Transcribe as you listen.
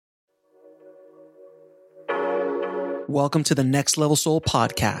Welcome to the Next Level Soul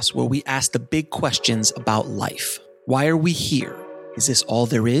podcast, where we ask the big questions about life. Why are we here? Is this all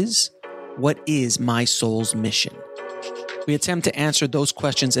there is? What is my soul's mission? We attempt to answer those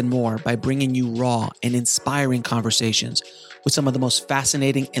questions and more by bringing you raw and inspiring conversations with some of the most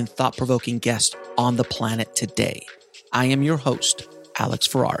fascinating and thought-provoking guests on the planet today. I am your host, Alex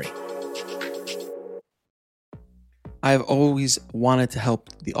Ferrari. I've always wanted to help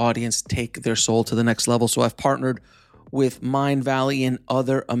the audience take their soul to the next level, so I've partnered with Mind Valley and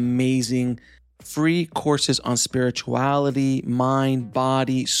other amazing free courses on spirituality, mind,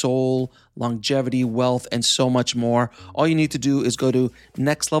 body, soul, longevity, wealth, and so much more. All you need to do is go to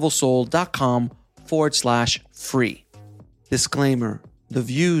nextlevelsoul.com/free. Disclaimer: the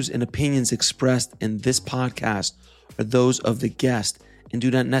views and opinions expressed in this podcast are those of the guest and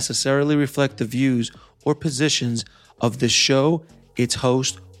do not necessarily reflect the views or positions of the show, its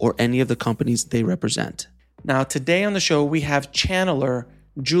host, or any of the companies they represent. Now, today on the show, we have channeler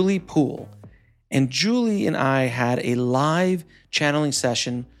Julie Poole. And Julie and I had a live channeling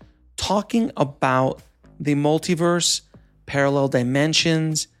session talking about the multiverse, parallel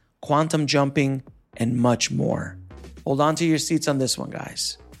dimensions, quantum jumping, and much more. Hold on to your seats on this one,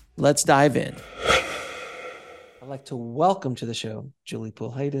 guys. Let's dive in. I'd like to welcome to the show, Julie Poole.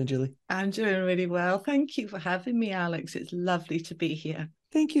 How you doing, Julie? I'm doing really well. Thank you for having me, Alex. It's lovely to be here.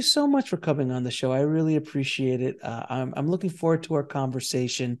 Thank you so much for coming on the show. I really appreciate it. I'm looking forward to our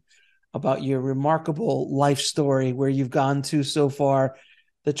conversation about your remarkable life story, where you've gone to so far,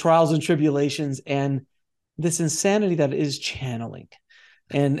 the trials and tribulations, and this insanity that is channeling,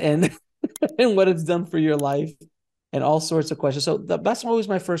 and and what it's done for your life, and all sorts of questions. So that's always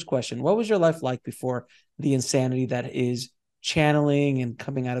my first question. What was your life like before the insanity that is channeling and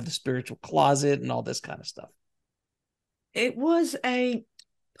coming out of the spiritual closet and all this kind of stuff? It was a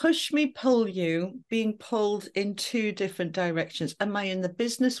push me, pull you, being pulled in two different directions. Am I in the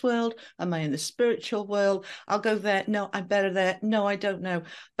business world? Am I in the spiritual world? I'll go there. No, I'm better there. No, I don't know.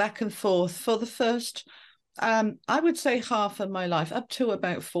 Back and forth for the first, I would say half of my life, up to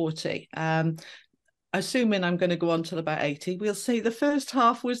about 40. Assuming I'm going to go on till about 80, we'll say the first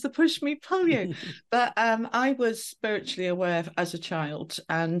half was the push me, pull you. But I was spiritually aware as a child,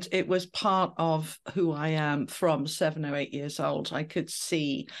 and it was part of who I am from 7 or 8 years old. I could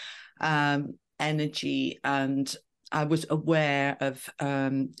see energy, and I was aware of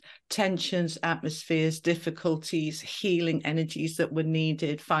tensions, atmospheres, difficulties, healing energies that were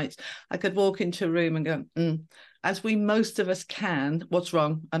needed, fights. I could walk into a room and go, as most of us can, what's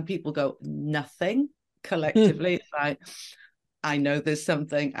wrong? And people go, nothing. Collectively, it's like, I know there's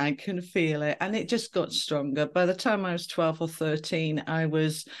something, I can feel it. And it just got stronger. By the time I was 12 or 13, I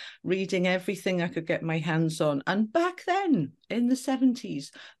was reading everything I could get my hands on. And back then, in the 70s,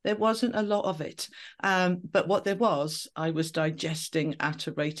 there wasn't a lot of it. But what there was, I was digesting at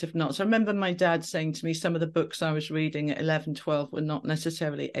a rate of knots. I remember my dad saying to me some of the books I was reading at 11, 12 were not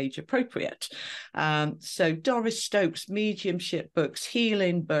necessarily age appropriate. So Doris Stokes, mediumship books,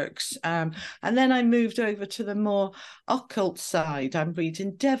 healing books. And then I moved over to the more occult side. I'm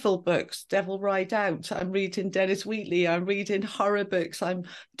reading devil books, Devil Ride Out. I'm reading Dennis Wheatley. I'm reading horror books. I'm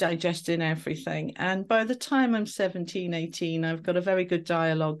digesting everything. And by the time I'm 17, 18, I've got a very good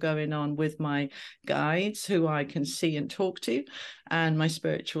dialogue going on with my guides, who I can see and talk to, and my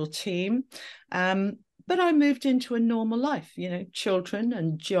spiritual team. But I moved into a normal life, children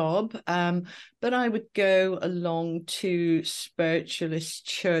and job. But I would go along to spiritualist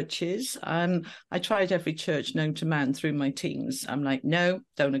churches. I tried every church known to man through my teens. I'm like, no,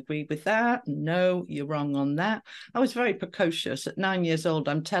 don't agree with that. No, you're wrong on that. I was very precocious. At 9 years old,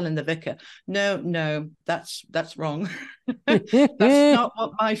 I'm telling the vicar, no, that's wrong. That's not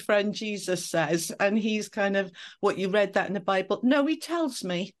what my friend Jesus says. And he's kind of, what, you read that in the Bible? No, he tells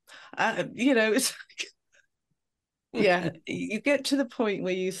me. It's yeah, you get to the point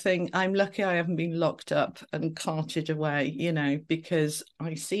where you think, I'm lucky I haven't been locked up and carted away, because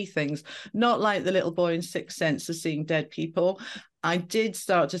I see things, not like the little boy in Sixth Sense of seeing dead people. I did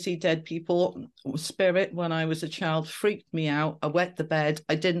start to see dead people. Spirit, when I was a child, freaked me out. I wet the bed.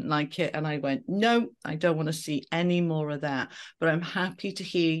 I didn't like it. And I went, no, I don't want to see any more of that. But I'm happy to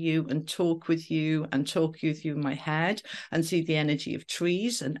hear you and talk with you and talk with you in my head and see the energy of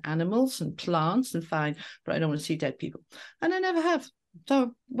trees and animals and plants and fine. But I don't want to see dead people. And I never have.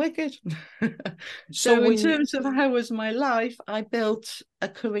 So we're good. So in terms of how was my life, I built a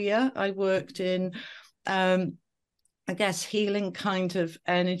career. I worked in I guess, healing kind of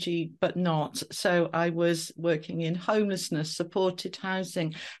energy, but not. So I was working in homelessness, supported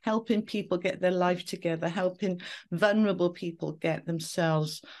housing, helping people get their life together, helping vulnerable people get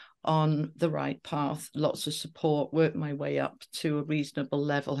themselves on the right path, lots of support, worked my way up to a reasonable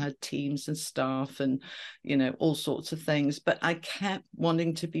level, had teams and staff and, you know, all sorts of things. But I kept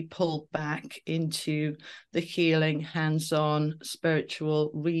wanting to be pulled back into the healing, hands-on,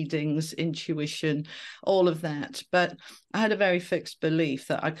 spiritual readings, intuition, all of that. But I had a very fixed belief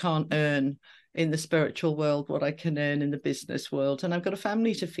that I can't earn in the spiritual world what I can earn in the business world. And I've got a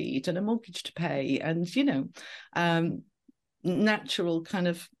family to feed and a mortgage to pay and, you know, natural kind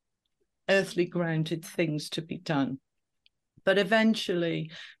of earthly grounded things to be done. But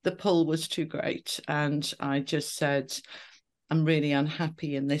eventually the pull was too great. And I just said, I'm really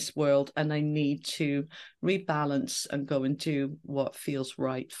unhappy in this world and I need to rebalance and go and do what feels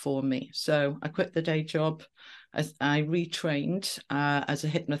right for me. So I quit the day job. I retrained as a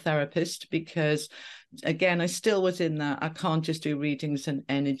hypnotherapist because, again, I still was in that. I can't just do readings and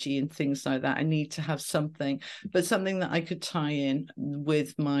energy and things like that. I need to have something, but something that I could tie in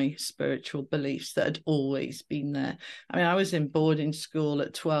with my spiritual beliefs that had always been there. I mean, I was in boarding school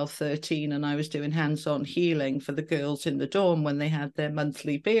at 12, 13, and I was doing hands-on healing for the girls in the dorm when they had their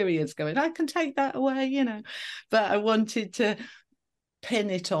monthly periods going, I can take that away, you know, but I wanted to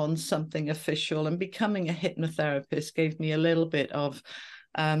pin it on something official, and becoming a hypnotherapist gave me a little bit of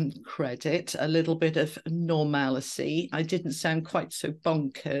credit, a little bit of normalcy. I didn't sound quite so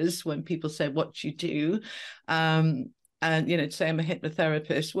bonkers when people say what you do. And, you know, to say I'm a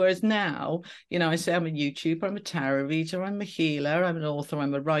hypnotherapist. Whereas now, you know, I say I'm a YouTuber, I'm a tarot reader, I'm a healer, I'm an author,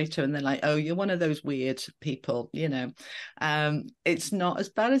 I'm a writer. And they're like, oh, you're one of those weird people, you know. It's not as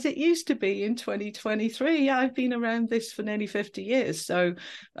bad as it used to be in 2023. I've been around this for nearly 50 years. So,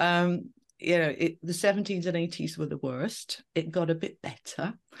 you know, the 70s and 80s were the worst. It got a bit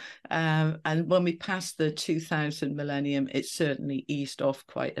better. And when we passed the 2000 millennium, it certainly eased off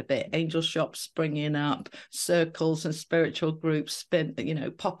quite a bit. Angel shops springing up, circles and spiritual groups, you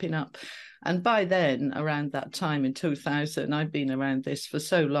know, popping up. And by then, around that time in 2000, I've been around this for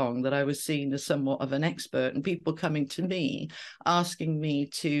so long that I was seen as somewhat of an expert, and people coming to me, asking me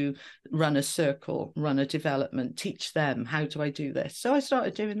to run a circle, run a development, teach them, how do I do this? So I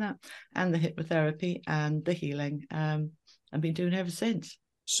started doing that, and the hypnotherapy and the healing. I've been doing it ever since.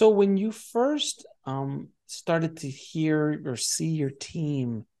 So when you first started to hear or see your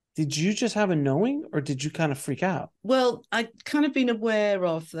team, did you just have a knowing or did you kind of freak out? Well, I'd kind of been aware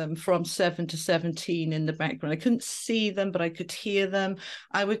of them from 7 to 17 in the background. I couldn't see them, but I could hear them.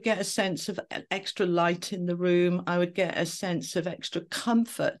 I would get a sense of extra light in the room. I would get a sense of extra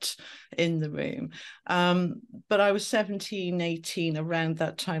comfort in the room. But I was 17, 18 around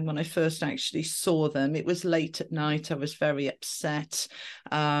that time when I first actually saw them. It was late at night. I was very upset.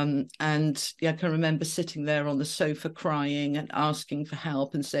 And yeah, I can remember sitting there on the sofa crying and asking for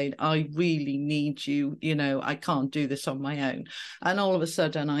help and saying, I really need you. You know, I can't do this on my own. And all of a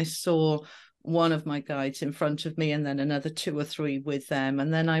sudden I saw one of my guides in front of me and then another 2 or 3 with them.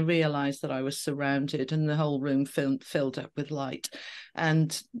 And then I realized that I was surrounded and the whole room filled up with light.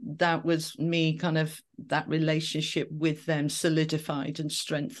 And that was me, kind of that relationship with them solidified and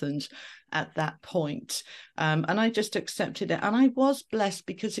strengthened at that point. And I just accepted it. And I was blessed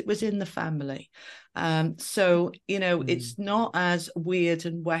because it was in the family. So, you know, it's not as weird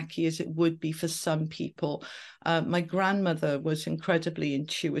and wacky as it would be for some people. My grandmother was incredibly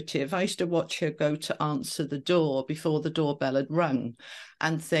intuitive. I used to watch her go to answer the door before the doorbell had rung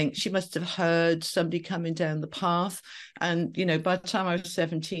and think she must have heard somebody coming down the path. And, you know, by the time I was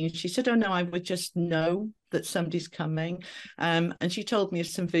 17, she said, oh, no, I would just know that somebody's coming. And she told me of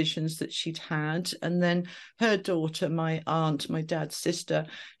some visions that she'd had. And then her daughter, my aunt, my dad's sister,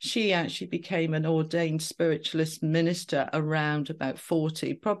 she actually became an ordained spiritualist minister around about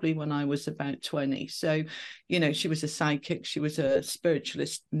 40, probably when I was about 20. So, you know, she was a psychic, she was a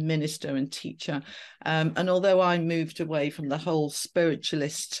spiritualist minister and teacher. And although I moved away from the whole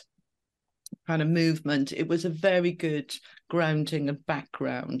spiritualist kind of movement, it was a very good grounding and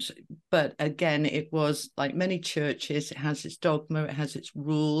background. But again, it was like many churches, it has its dogma, it has its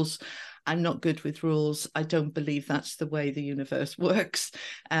rules. I'm not good with rules. I don't believe that's the way the universe works.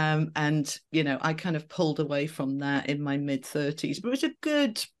 And, you know, I kind of pulled away from that in my mid-30s, but it was a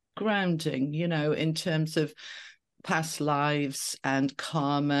good grounding, you know, in terms of past lives and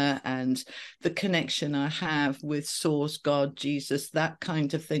karma and the connection I have with source, God, Jesus, that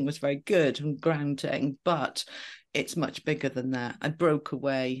kind of thing was very good and grounding, but it's much bigger than that. I broke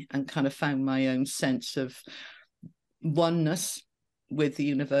away and kind of found my own sense of oneness with the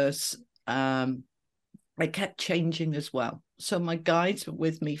universe. I kept changing as well. So my guides were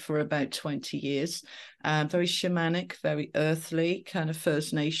with me for about 20 years, very shamanic, very earthly, kind of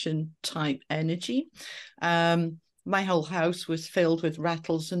First Nation type energy. my whole house was filled with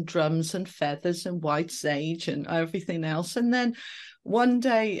rattles and drums and feathers and white sage and everything else. And then one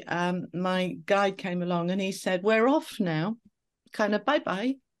day, my guide came along and he said, "We're off now, kind of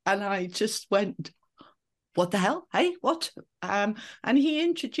bye-bye." And I just went, "What the hell? Hey, what?" And he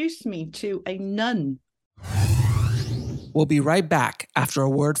introduced me to a nun. We'll be right back after a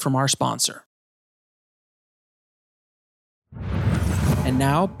word from our sponsor. And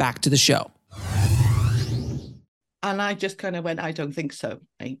now back to the show. And I just kind of went, "I don't think so.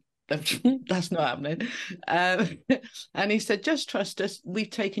 That's not happening." And he said, "Just trust us. We've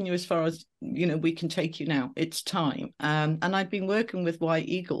taken you as far as, we can take you now. It's time." And I'd been working with White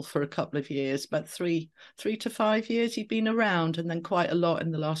Eagle for a couple of years, about three to 5 years. He'd been around, and then quite a lot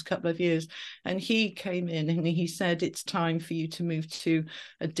in the last couple of years. And he came in and he said, "It's time for you to move to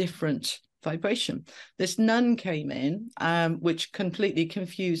a different vibration." This nun came in, which completely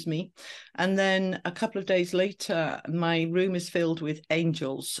confused me. And then a couple of days later, my room is filled with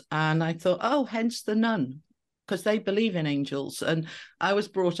angels. And I thought, oh, hence the nun, because they believe in angels. And I was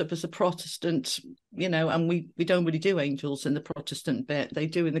brought up as a Protestant, and we don't really do angels in the Protestant bit. They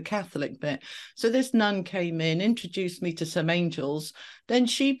do in the Catholic bit. So this nun came in, introduced me to some angels. Then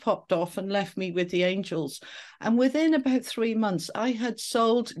she popped off and left me with the angels. And within about 3 months, I had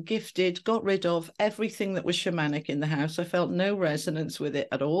sold, gifted, got rid of everything that was shamanic in the house. I felt no resonance with it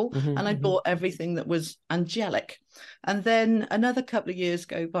at all. And I bought everything that was angelic. And then another couple of years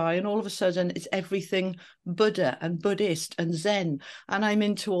go by, and all of a sudden it's everything Buddha and Buddhist and Zen. And I'm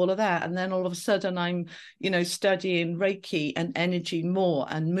into all of that. And then all of a sudden I'm, studying Reiki and energy more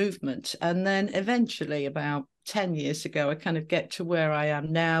and movement. And then eventually, about 10 years ago, I kind of get to where I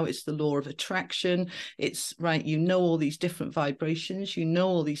am now. It's the law of attraction. It's right. All these different vibrations,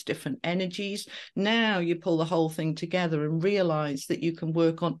 all these different energies. Now you pull the whole thing together and realize that you can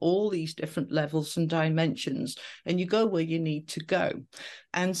work on all these different levels and dimensions, and you go where you need to go.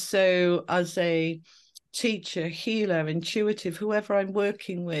 And so as a teacher, healer, intuitive, whoever I'm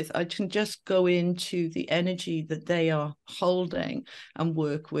working with, I can just go into the energy that they are holding and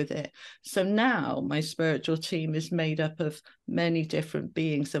work with it. So now my spiritual team is made up of many different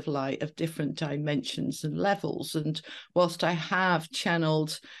beings of light of different dimensions and levels. And whilst I have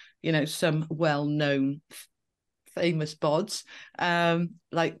channeled, some well-known famous bods,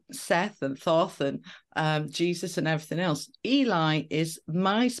 like Seth and Thoth and Jesus and everything else, Eli is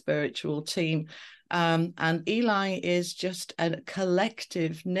my spiritual team. And Eli is just a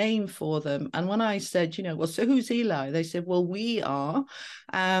collective name for them. And when I said, well, so who's Eli? They said, well, we are.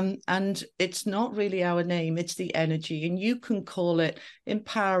 And it's not really our name, it's the energy. And you can call it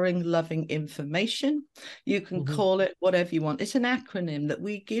empowering, loving information. You can call it whatever you want. It's an acronym that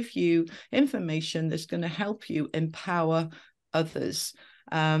we give you information that's going to help you empower others.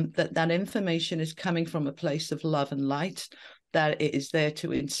 That information is coming from a place of love and light, that it is there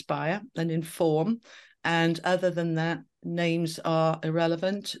to inspire and inform. And other than that, names are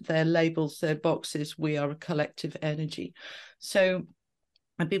irrelevant. They're labels, they're boxes. We are a collective energy. So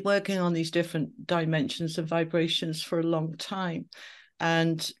I've been working on these different dimensions of vibrations for a long time.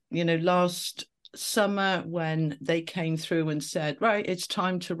 And, last summer when they came through and said, right, it's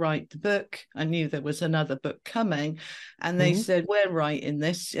time to write the book, I knew there was another book coming, and they said, we're writing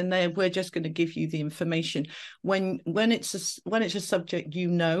this, and we're just going to give you the information. When it's a subject,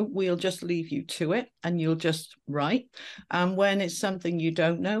 we'll just leave you to it and you'll just write. And when it's something you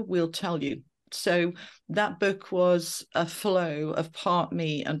don't know, we'll tell you. So that book was a flow of part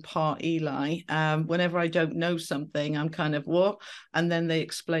me and part Eli. Whenever I don't know something, I'm kind of what? And then they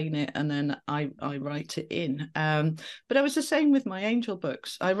explain it, and then I write it in. But I was the same with my angel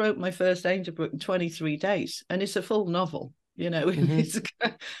books. I wrote my first angel book in 23 days, and it's a full novel. It's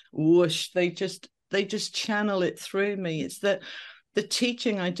whoosh. They just channel it through me. It's that the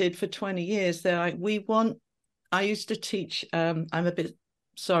teaching I did for 20 years that I used to teach.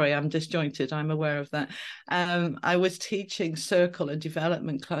 Sorry, I'm disjointed. I'm aware of that. I was teaching circle and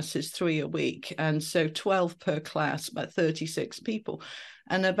development classes 3 a week. And so 12 per class, about 36 people.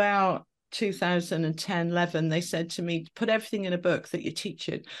 And about 2010, 11, they said to me, put everything in a book that you're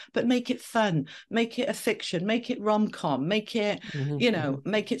teaching, but make it fun, make it a fiction, make it rom-com, make it,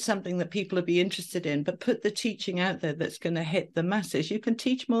 make it something that people will be interested in, but put the teaching out there that's going to hit the masses. You can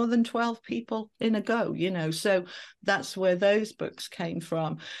teach more than 12 people in a go, so that's where those books came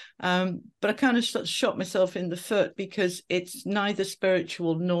from. But I kind of shot myself in the foot, because it's neither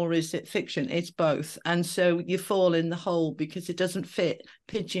spiritual nor is it fiction. It's both. And so you fall in the hole because it doesn't fit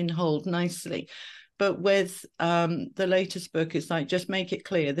pigeonholed nicely. But with the latest book, it's like, just make it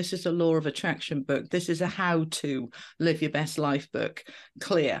clear. This is a Law of Attraction book. This is a how to live your best life book.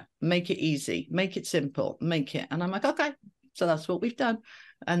 Clear, make it easy, make it simple, make it. And I'm like, okay, so that's what we've done.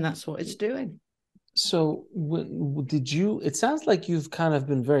 And that's what it's doing. So it sounds like you've kind of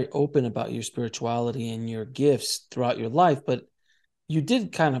been very open about your spirituality and your gifts throughout your life, but you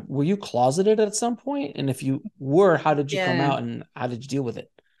did were you closeted at some point? And if you were, how did you come out and how did you deal with it?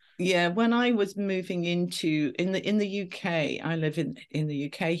 Yeah, when I was moving in the UK, I live in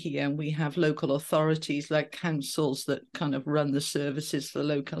the UK here, and we have local authorities like councils that kind of run the services for the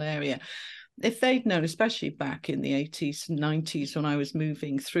local area. If they'd known, especially back in the 80s and 90s when I was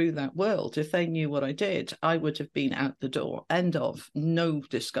moving through that world, if they knew what I did, I would have been out the door, end of, no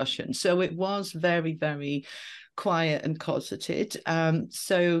discussion. So it was very, very quiet and closeted.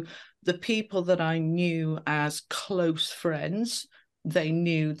 So the people that I knew as close friends, they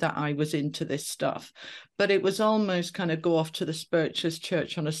knew that I was into this stuff. But it was almost kind of go off to the spiritualist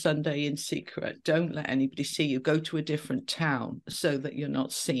church on a Sunday in secret. Don't let anybody see you. Go to a different town so that you're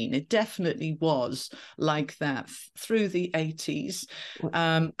not seen. It definitely was like that through the 80s.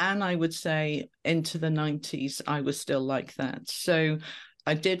 And I would say into the 90s, I was still like that. So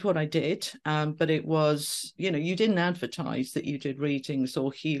I did what I did, but it was, you didn't advertise that you did readings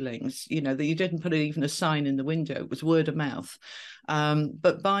or healings, that you didn't put even a sign in the window. It was word of mouth.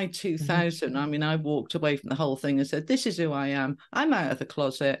 But by 2000, I mean, I walked away from the whole thing and said, this is who I am. I'm out of the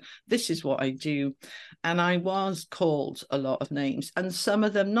closet. This is what I do. And I was called a lot of names, and some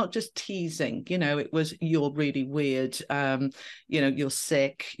of them not just teasing, it was, you're really weird. You're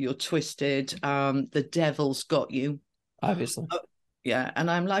sick, you're twisted. The devil's got you. Obviously. Yeah. And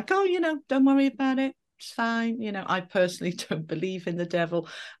I'm like, oh, don't worry about it. It's fine. I personally don't believe in the devil.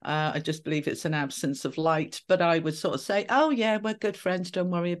 I just believe it's an absence of light. But I would sort of say, oh, yeah, we're good friends. Don't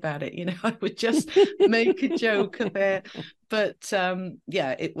worry about it. I would just make a joke of it. But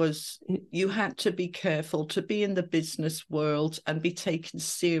it was, you had to be careful to be in the business world and be taken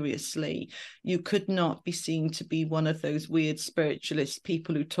seriously. You could not be seen to be one of those weird spiritualist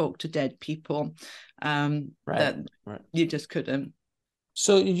people who talk to dead people. Right. You just couldn't.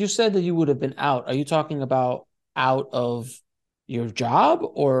 So you said that you would have been out. Are you talking about out of your job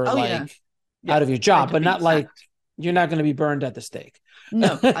or out of your job, but not like you're not going to be burned at the stake?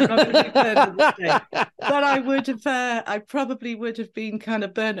 No, I'm not going to be burned at the stake. But I would have, I probably would have been kind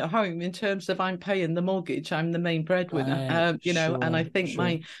of burned at home in terms of I'm paying the mortgage. I'm the main breadwinner, and I think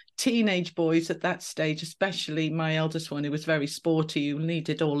my teenage boys at that stage, especially my eldest one, who was very sporty, who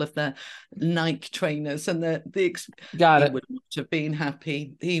needed all of the Nike trainers and he would not have been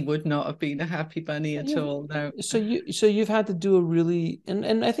happy. He would not have been a happy bunny at all. No. So you've had to do a really,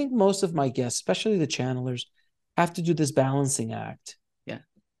 and I think most of my guests, especially the channelers, have to do this balancing act.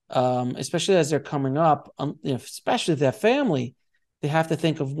 Especially as they're coming up, especially if they have family, they have to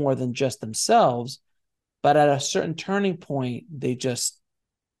think of more than just themselves. But at a certain turning point, they just,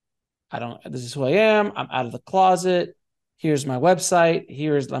 this is who I am. I'm out of the closet. Here's my website.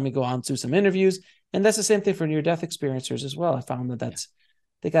 Let me go on to some interviews. And that's the same thing for near-death experiencers as well. I found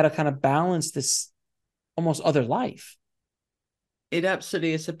they got to kind of balance this almost other life. It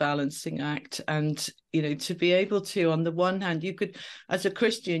absolutely is a balancing act. And, to be able to, on the one hand, you could, as a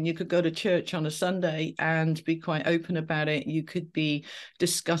Christian, you could go to church on a Sunday and be quite open about it. You could be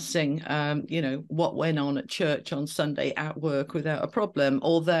discussing, what went on at church on Sunday at work without a problem.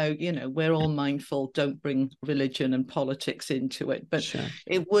 Although, we're all mindful, don't bring religion and politics into it. But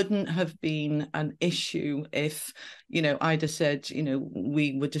It wouldn't have been an issue if, I'd have said,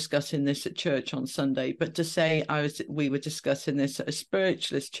 we were discussing this at church on Sunday. But to say we were discussing this at a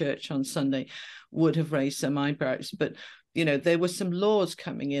spiritualist church on Sunday would have raised some eyebrows. But there were some laws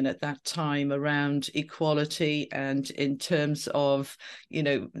coming in at that time around equality and in terms of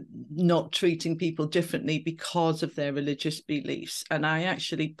not treating people differently because of their religious beliefs. And I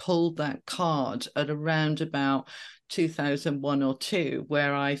actually pulled that card at around about 2001 or 2,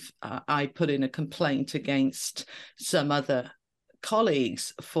 where I put in a complaint against some other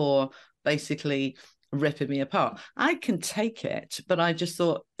colleagues for basically ripping me apart. I can take it, but I just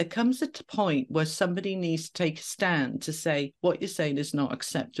thought it comes at a point where somebody needs to take a stand to say what you're saying is not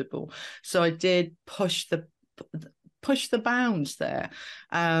acceptable. So I did push the bounds there,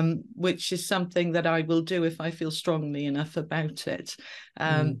 which is something that I will do if I feel strongly enough about it.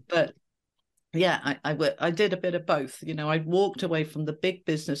 But Yeah, I did a bit of both. You know, I walked away from the big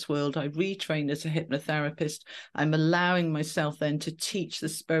business world. I retrained as a hypnotherapist. I'm allowing myself then to teach the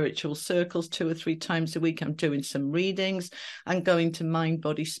spiritual circles 2 or 3 times a week. I'm doing some readings. I'm going to mind,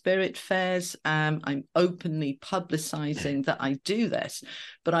 body, spirit fairs. I'm openly publicizing that I do this,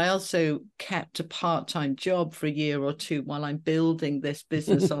 but I also kept a part-time job for a year or two while I'm building this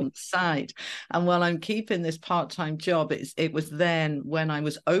business on the side. And while I'm keeping this part-time job, it was then when I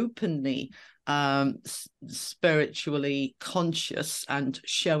was openly spiritually conscious and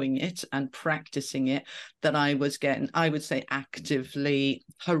showing it and practicing it, that I was getting, I would say, actively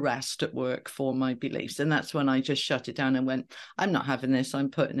harassed at work for my beliefs. And that's when I just shut it down and went, I'm not having this. I'm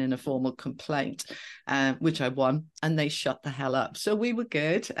putting in a formal complaint, which I won, and they shut the hell up. So we were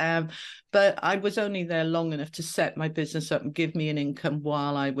good. But I was only there long enough to set my business up and give me an income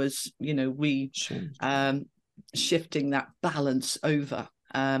while I was, you know, shifting that balance over.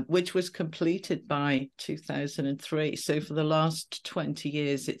 Which was completed by 2003. So for the last 20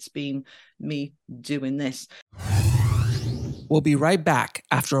 years, it's been me doing this. We'll be right back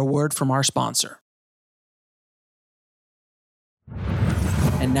after a word from our sponsor.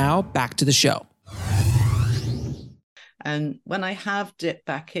 And now back to the show. And when I have dipped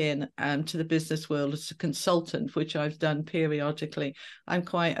back in to the business world as a consultant, which I've done periodically, I'm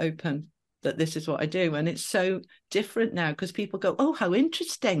quite open that this is what I do. And it's so different now because people go, oh, how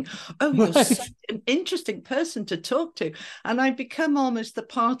interesting. Oh, you're such an interesting person to talk to. And I become almost the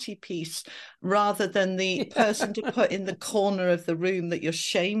party piece rather than the person to put in the corner of the room that you're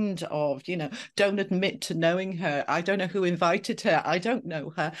ashamed of, you know, don't admit to knowing her. I don't know who invited her. I don't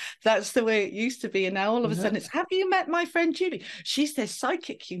know her. That's the way it used to be. And now all of a sudden it's, have you met my friend Julie? She's their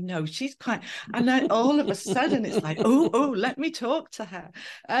psychic, you know, she's quite, and then all of a sudden it's like, oh, let me talk to her.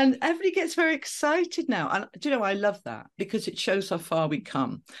 And everybody gets very excited now. And do you know, I love that because it shows how far we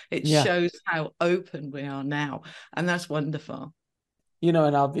come. It shows how open we are now. And that's wonderful. You know,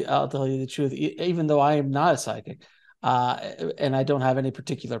 and I'll tell you the truth, even though I am not a psychic, and I don't have any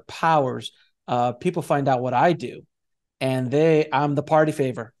particular powers, people find out what I do and I'm the party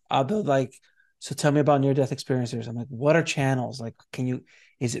favor. I'll be like, so tell me about near-death experiences. I'm like, what are channels? Like,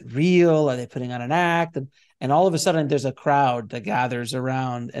 is it real? Are they putting on an act? And all of a sudden there's a crowd that gathers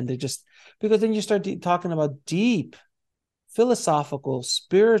around, and because then you start talking about deep philosophical,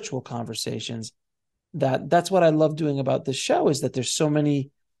 spiritual conversations. That's what I love doing about this show, is that there's so many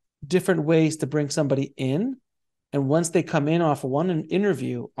different ways to bring somebody in. And once they come in off of one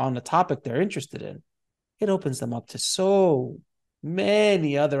interview on a topic they're interested in, it opens them up to so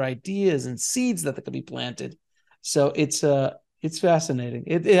many other ideas and seeds that could be planted. So it's fascinating.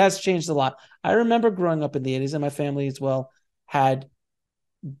 It has changed a lot. I remember growing up in the 80s, and my family as well had,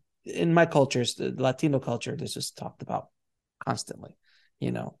 in my cultures, the Latino culture, this was talked about constantly,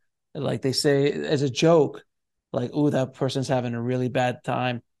 you know, like they say as a joke, like, oh, that person's having a really bad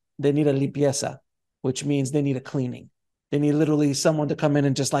time. They need a limpieza, which means they need a cleaning. They need literally someone to come in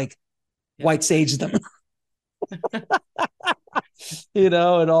and just like white sage them, you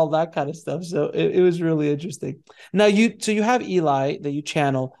know, and all that kind of stuff. So it was really interesting. Now you have Eli that you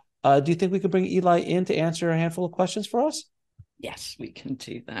channel. Do you think we could bring Eli in to answer a handful of questions for us? Yes, we can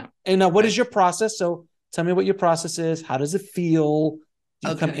do that. And now, what is your process? So tell me what your process is. How does it feel?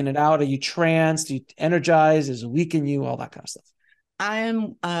 Do you come in and out? Are you tranced? Do you energize? Does it weaken you? All that kind of stuff. I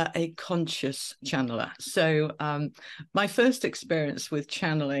am a conscious channeler. So my first experience with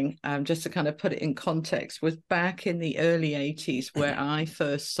channeling, just to kind of put it in context, was back in the early 80s, where I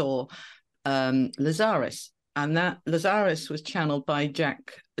first saw Lazarus. And that Lazarus was channeled by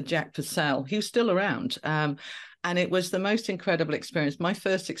Jack Purcell, who's still around. And it was the most incredible experience, my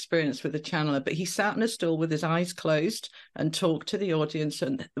first experience with a channeler. But he sat on a stool with his eyes closed and talked to the audience,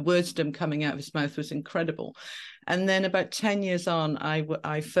 and the wisdom coming out of his mouth was incredible. And then about 10 years on,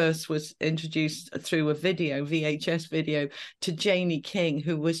 I first was introduced through a VHS video, to Janie King,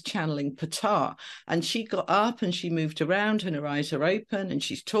 who was channeling Ptah. And she got up and she moved around and her eyes are open and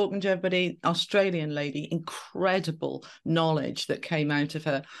she's talking to everybody. Australian lady, incredible knowledge that came out of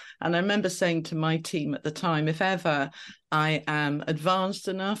her. And I remember saying to my team at the time, if ever I am advanced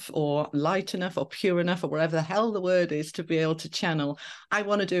enough or light enough or pure enough or whatever the hell the word is to be able to channel, I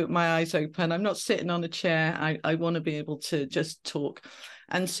want to do it with my eyes open. I'm not sitting on a chair. I want to be able to just talk.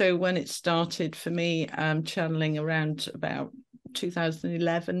 And so when it started for me, channeling around about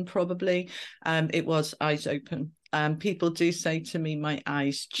 2011, probably, it was eyes open. People do say to me, my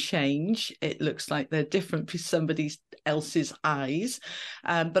eyes change. It looks like they're different for somebody else's eyes,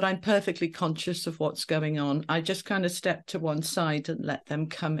 but I'm perfectly conscious of what's going on. I just kind of step to one side and let them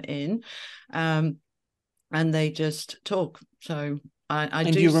come in, and they just talk. So I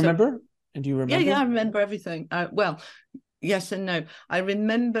and do you remember? And do you remember? Yeah, I remember everything. Well, yes and no. I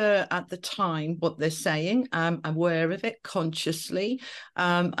remember at the time what they're saying. I'm aware of it consciously.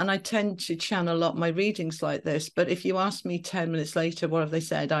 And I tend to channel a lot my readings like this. But if you ask me 10 minutes later, what have they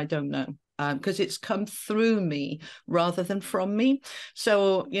said? I don't know. Because it's come through me rather than from me.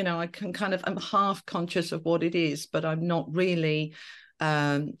 So, you know, I can I'm half conscious of what it is, but I'm not really,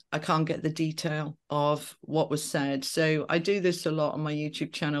 I can't get the detail of what was said. So I do this a lot on my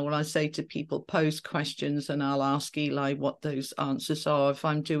YouTube channel where I say to people, pose questions and I'll ask Eli what those answers are if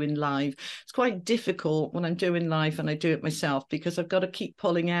I'm doing live. It's quite difficult when I'm doing live and I do it myself because I've got to keep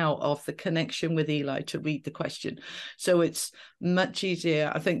pulling out of the connection with Eli to read the question. So it's much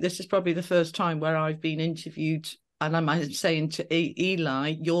easier. I think this is probably the first time where I've been interviewed and I'm saying to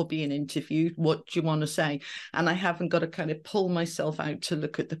Eli, you're being interviewed, what do you want to say? And I haven't got to kind of pull myself out to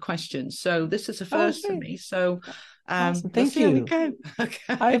look at the questions. So this is a first for me. So awesome. Thank you. How we go.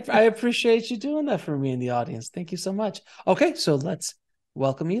 Okay. I appreciate you doing that for me in the audience. Thank you so much. Okay, so let's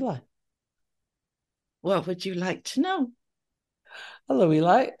welcome Eli. What would you like to know? Hello,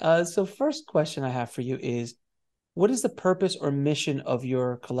 Eli. So first question I have for you is, what is the purpose or mission of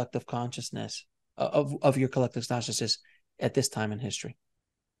your collective consciousness, of your collective consciousness at this time in history?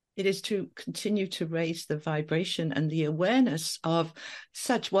 It is to continue to raise the vibration and the awareness of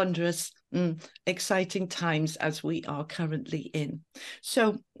such wondrous, exciting times as we are currently in.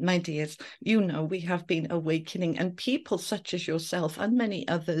 So, my dears, you know, we have been awakening, and people such as yourself and many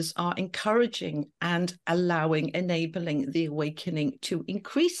others are encouraging and allowing, enabling the awakening to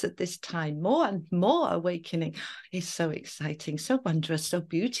increase at this time. More and more awakening is so exciting, so wondrous, so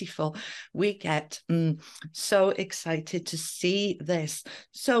beautiful. We get so excited to see this.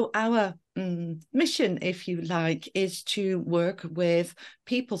 So our mission, if you like, is to work with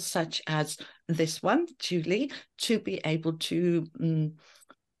people such as this one, Julie, to be able to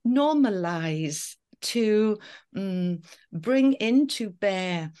normalize, to bring into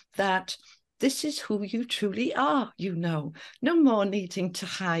bear that this is who you truly are, you know. No more needing to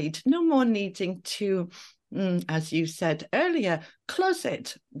hide, no more needing to, as you said earlier,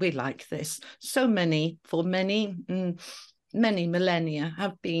 closet. We like this. So many, for many millennia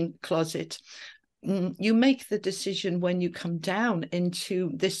have been closet. You make the decision when you come down into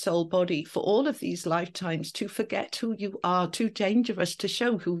this soul body for all of these lifetimes to forget who you are, too dangerous to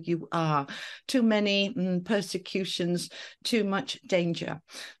show who you are, too many persecutions, too much danger.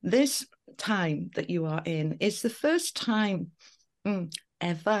 This time that you are in is the first time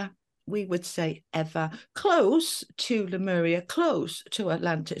ever, we would say ever, close to Lemuria, close to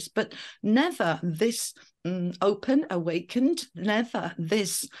Atlantis, but never this open, awakened, never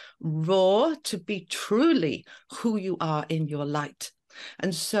this raw to be truly who you are in your light.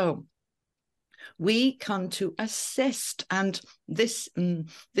 And so we come to assist, and this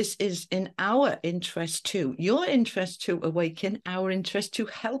is in our interest too, your interest to awaken, our interest to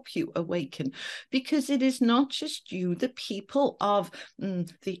help you awaken, because it is not just you, the people of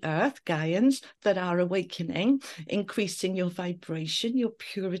the earth, Gaians, that are awakening, increasing your vibration, your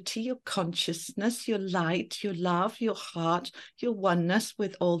purity, your consciousness, your light, your love, your heart, your oneness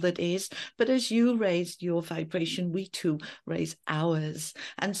with all that is. But as you raise your vibration, we too raise ours.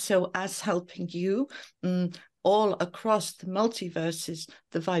 And so as helping you, all across the multiverses,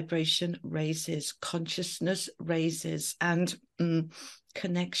 the vibration raises, consciousness raises, and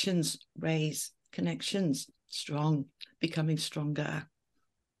connections raise, connections strong, becoming stronger.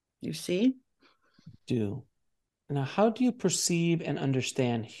 You see? Do. Now, how do you perceive and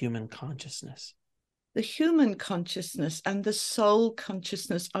understand human consciousness? The human consciousness and the soul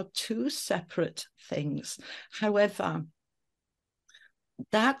consciousness are two separate things. However,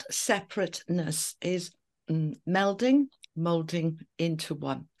 that separateness is melding, molding into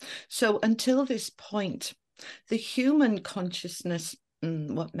one. So until this point, the human consciousness,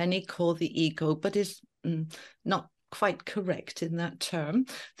 what many call the ego, but is not quite correct in that term.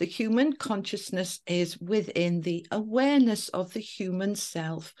 The human consciousness is within the awareness of the human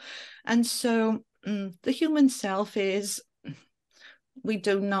self. And so the human self is, we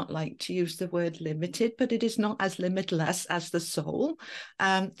do not like to use the word limited, but it is not as limitless as the soul.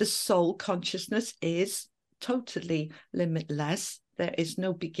 The soul consciousness is totally limitless. There is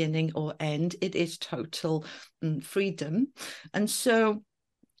no beginning or end. It is total freedom. And so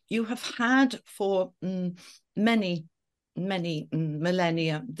you have had for many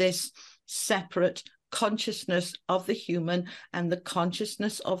millennia this separate consciousness of the human and the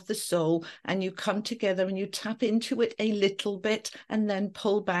consciousness of the soul, and you come together and you tap into it a little bit and then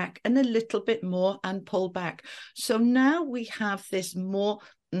pull back, and a little bit more and pull back. So now we have this more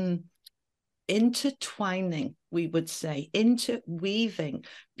intertwining, we would say, interweaving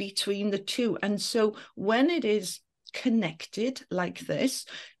between the two. And so when it is connected like this,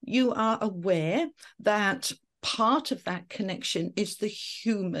 you are aware that part of that connection is the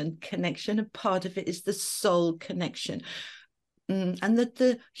human connection and part of it is the soul connection. And that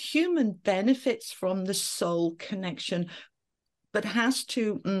the human benefits from the soul connection, but has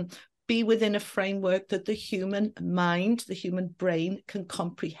to be within a framework that the human mind, the human brain can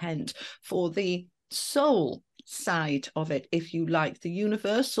comprehend. For the soul side of it, if you like, the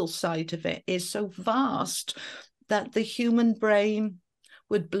universal side of it is so vast that the human brain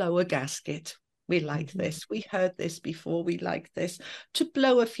would blow a gasket. We like this. We heard this before. We like this. To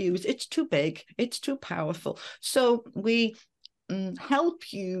blow a fuse, it's too big. It's too powerful. So we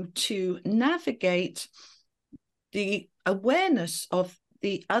help you to navigate the awareness of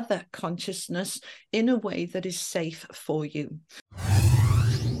the other consciousness in a way that is safe for you.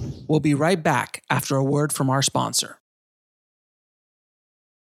 We'll be right back after a word from our sponsor.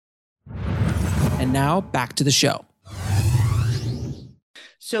 And now back to the show.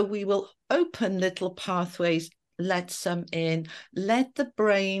 So we will open little pathways, let some in, let the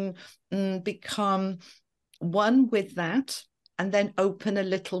brain become one with that, and then open a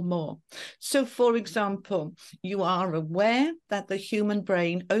little more. So, for example, you are aware that the human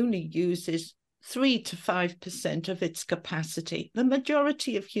brain only uses 3 to 5% of its capacity. The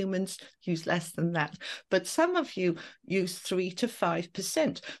majority of humans use less than that, but some of you use 3 to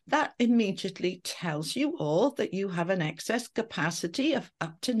 5%. That immediately tells you all that you have an excess capacity of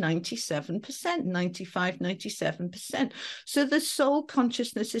up to 97%, 95, 97%. So the soul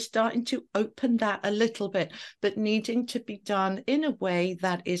consciousness is starting to open that a little bit, but needing to be done in a way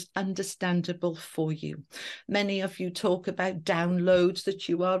that is understandable for you. Many of you talk about downloads that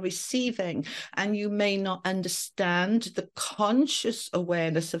you are receiving, and you may not understand the conscious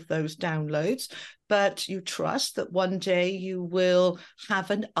awareness of those downloads, but you trust that one day you will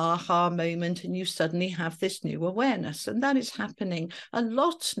have an aha moment and you suddenly have this new awareness. And that is happening a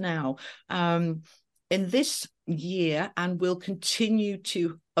lot now in this year, and will continue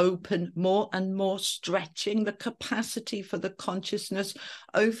to open more and more, stretching the capacity for the consciousness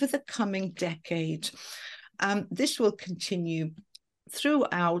over the coming decade. This will continue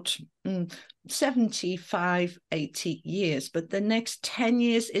throughout 75, 80 years, but the next 10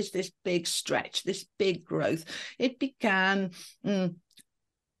 years is this big stretch, this big growth. It began,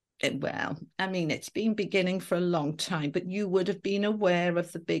 it's been beginning for a long time, but you would have been aware of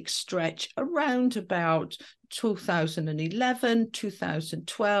the big stretch around about 2011,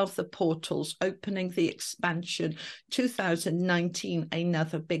 2012, the portals opening, the expansion, 2019,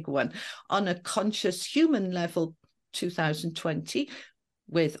 another big one. On a conscious human level, 2020,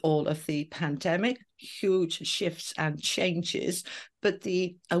 with all of the pandemic, huge shifts and changes, but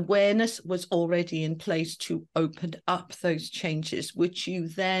the awareness was already in place to open up those changes, which you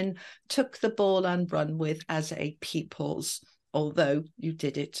then took the ball and run with as a people's, although you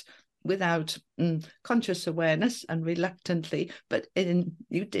did it without conscious awareness and reluctantly, but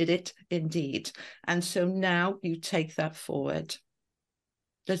you did it indeed. And so now you take that forward.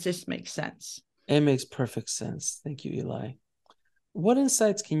 Does this make sense? It makes perfect sense. Thank you, Eli. What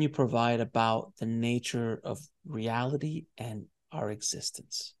insights can you provide about the nature of reality and our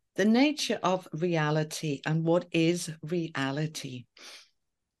existence? The nature of reality and what is reality.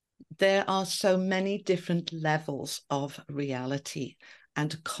 There are so many different levels of reality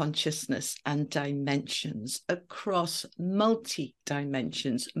and consciousness and dimensions across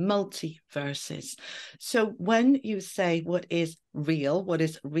multi-dimensions, multiverses. So when you say what is real, what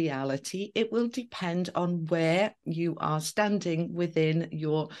is reality, it will depend on where you are standing within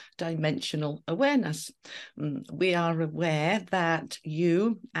your dimensional awareness. We are aware that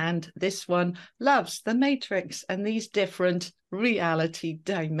you and this one loves the Matrix and these different reality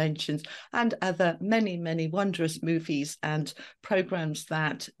dimensions and other many wondrous movies and programs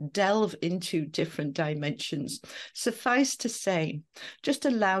that delve into different dimensions. Suffice to say, just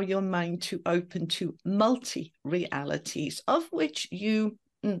allow your mind to open to multi-realities, of which you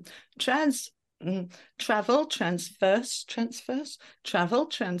travel, transverse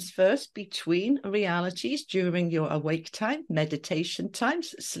between realities during your awake time, meditation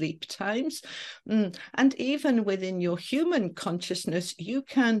times, sleep times, and even within your human consciousness, you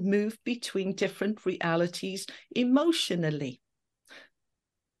can move between different realities emotionally.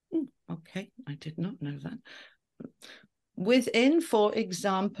 Okay, I did not know that. Within, for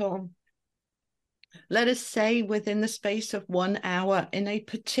example, Let us say within the space of 1 hour, in a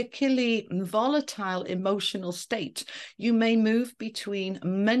particularly volatile emotional state, you may move between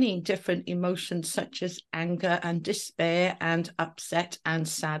many different emotions such as anger and despair and upset and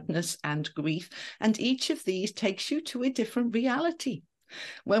sadness and grief. And each of these takes you to a different reality.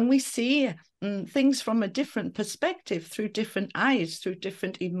 When we see things from a different perspective, through different eyes, through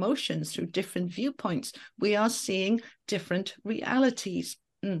different emotions, through different viewpoints, we are seeing different realities.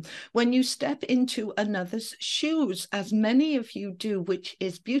 When you step into another's shoes, as many of you do, which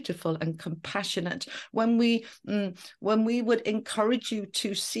is beautiful and compassionate, when we would encourage you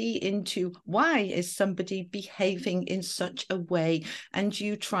to see into why is somebody behaving in such a way, and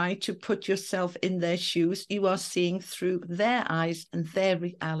you try to put yourself in their shoes, you are seeing through their eyes and their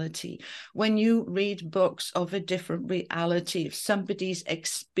reality. When you read books of a different reality, of somebody's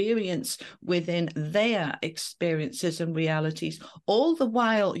experience within their experiences and realities, all the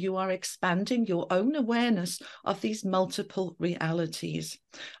while you are expanding your own awareness of these multiple realities,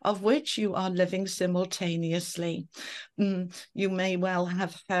 of which you are living simultaneously. You may well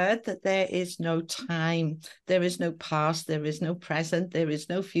have heard that there is no time, there is no past, there is no present, there is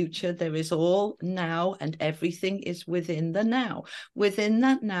no future, there is all now, and everything is within the now. Within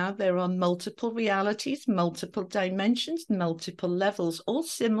that now, there are multiple realities, multiple dimensions, multiple levels, all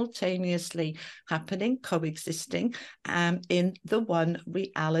simultaneously happening, coexisting in the one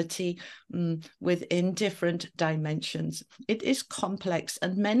reality within different dimensions. It is complex,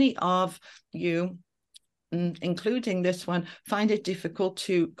 and many of you, including this one, find it difficult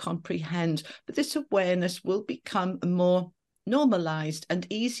to comprehend, but this awareness will become more normalized and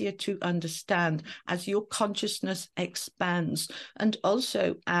easier to understand as your consciousness expands, and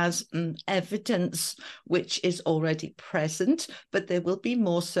also as evidence which is already present, but there will be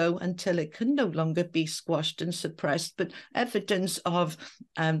more so until it can no longer be squashed and suppressed, but evidence of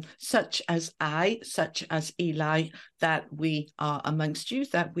such as I, such as Eli, that we are amongst you,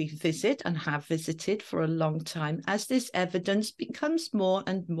 that we visit and have visited for a long time. As this evidence becomes more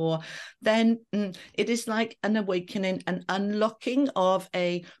and more, then it is like an awakening, an unlocking of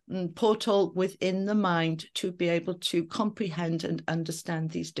a portal within the mind to be able to comprehend and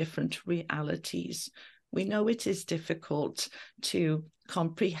understand these different realities. We know it is difficult to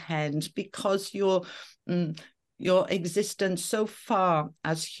comprehend because your existence so far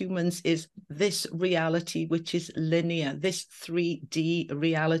as humans is this reality, which is linear, this 3D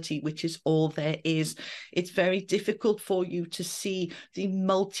reality, which is all there is. It's very difficult for you to see the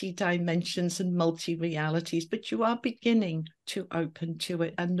multi-dimensions and multi-realities, but you are beginning to open to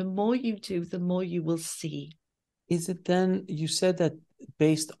it. And the more you do, the more you will see. Is it then, you said that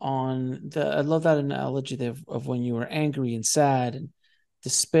based on I love that analogy there of when you were angry and sad and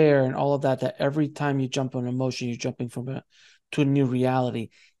despair and all of that, that every time you jump on emotion, you're jumping to a new reality.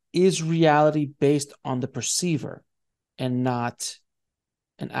 Is reality based on the perceiver and not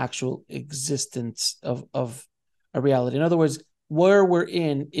an actual existence of a reality? In other words, where we're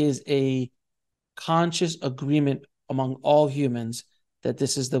in is a conscious agreement among all humans that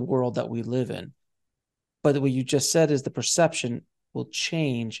this is the world that we live in. But what you just said is the perception will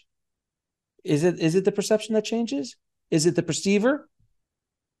change. Is it the perception that changes? Is it the perceiver?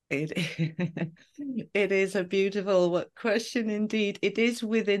 It is a beautiful question indeed. It is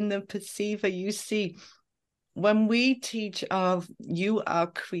within the perceiver. You see, when we teach of you are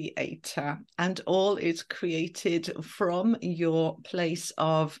creator and all is created from your place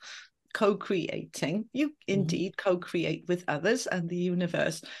of co-creating, you indeed co-create with others and the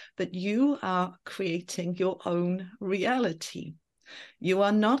universe, but you are creating your own reality. You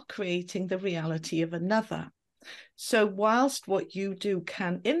are not creating the reality of another. So whilst what you do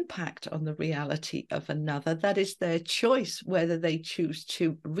can impact on the reality of another, that is their choice, whether they choose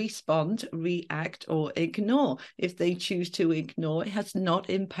to respond, react, or ignore. If they choose to ignore, it has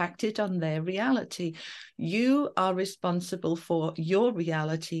not impacted on their reality. You are responsible for your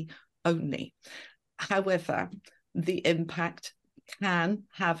reality only. However, the impact can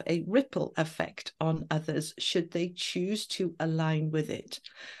have a ripple effect on others should they choose to align with it.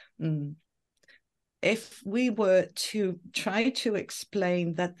 If we were to try to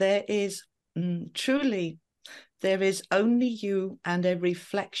explain that there is only you and a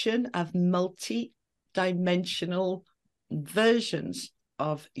reflection of multi-dimensional versions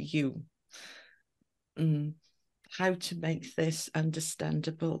of you, how to make this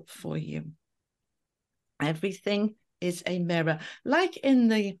understandable for you. Everything is a mirror, like in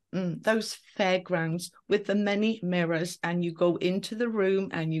the those fairgrounds with the many mirrors, and you go into the room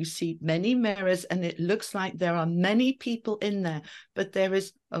and you see many mirrors and it looks like there are many people in there, but there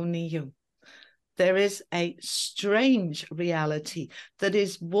is only you. There is a strange reality that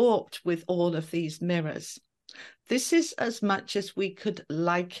is warped with all of these mirrors. This is as much as we could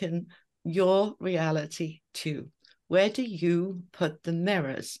liken your reality to. Where do you put the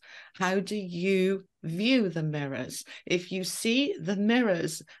mirrors? How do you view the mirrors? If you see the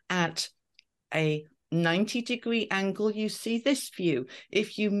mirrors at a 90-degree angle, you see this view.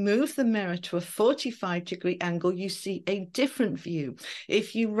 If you move the mirror to a 45-degree angle, you see a different view.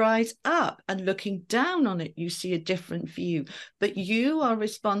 If you rise up and looking down on it, you see a different view. But you are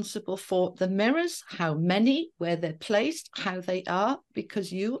responsible for the mirrors, how many, where they're placed, how they are,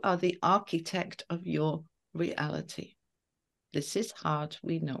 because you are the architect of your reality. This is hard,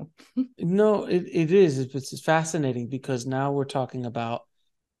 we know. No, it is. It's fascinating because now we're talking about,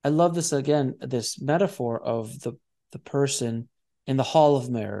 I love this again, this metaphor of the person in the Hall of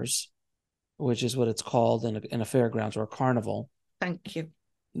Mirrors, which is what it's called in a fairgrounds or a carnival. Thank you.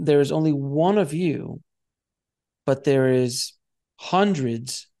 There is only one of you, but there is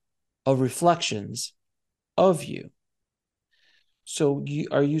hundreds of reflections of you. So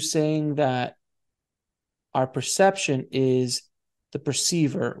are you saying that our perception is the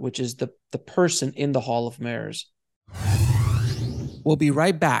perceiver, which is the person in the Hall of Mirrors? We'll be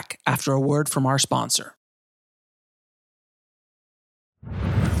right back after a word from our sponsor.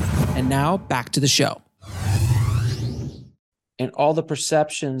 And now back to the show. And all the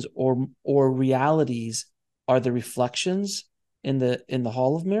perceptions or realities are the reflections in the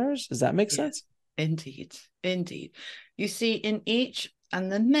Hall of Mirrors? Does that make sense? Indeed. You see, in each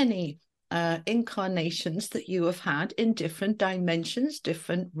and the many incarnations that you have had in different dimensions,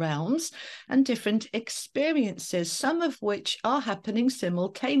 different realms, and different experiences, some of which are happening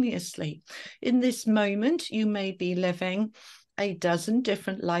simultaneously. In this moment, you may be living a dozen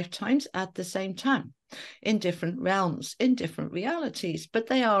different lifetimes at the same time, in different realms, in different realities, but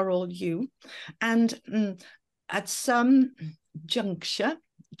they are all you. And at some junction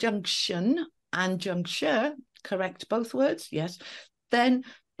and juncture, correct both words, yes, then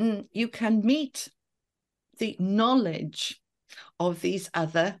you can meet the knowledge of these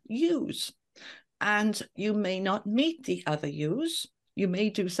other yous. And you may not meet the other yous. You may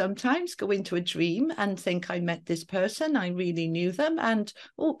do sometimes go into a dream and think, I met this person, I really knew them, and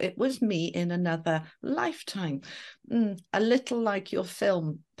oh, it was me in another lifetime. A little like your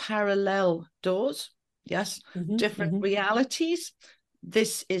film, Parallel Doors. Yes, different realities.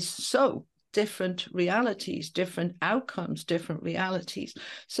 This is so. Different realities, different outcomes, different realities.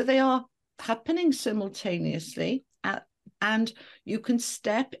 So they are happening simultaneously, and you can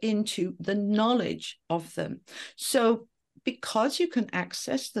step into the knowledge of them. So because you can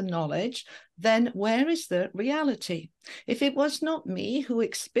access the knowledge, then where is the reality? If it was not me who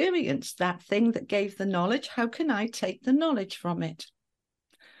experienced that thing that gave the knowledge, how can I take the knowledge from it?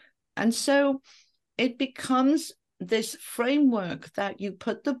 And so it becomes this framework that you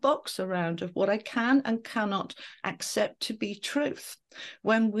put the box around of what I can and cannot accept to be truth.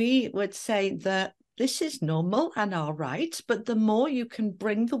 When we would say that this is normal and all right, but the more you can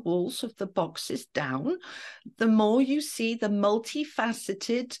bring the walls of the boxes down, the more you see the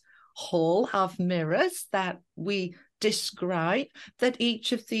multifaceted hall of mirrors that we describe, that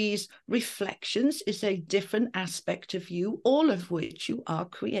each of these reflections is a different aspect of you, all of which you are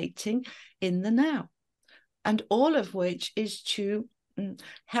creating in the now. And all of which is to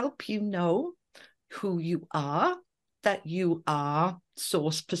help you know who you are, that you are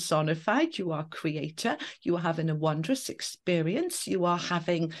source personified, you are creator, you are having a wondrous experience, you are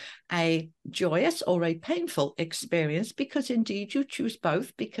having a joyous or a painful experience, because indeed you choose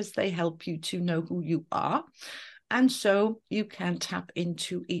both, because they help you to know who you are. And so you can tap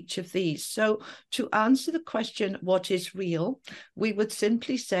into each of these. So to answer the question, what is real? We would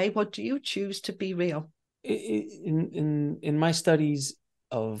simply say, what do you choose to be real? In my studies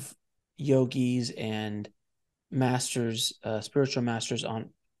of yogis and masters, spiritual masters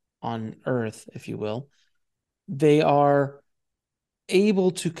on earth, if you will, they are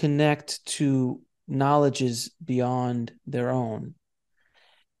able to connect to knowledges beyond their own.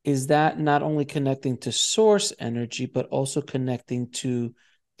 Is that not only connecting to source energy, but also connecting to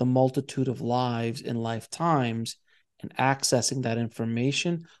the multitude of lives and lifetimes and accessing that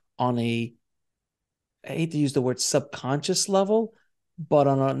information on a, I hate to use the word subconscious level, but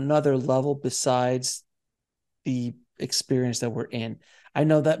on another level besides the experience that we're in? I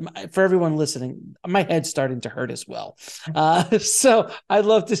know that for everyone listening, my head's starting to hurt as well. So I'd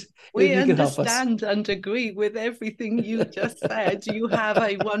love to, we if you could help us. understand and agree with everything you just said. You have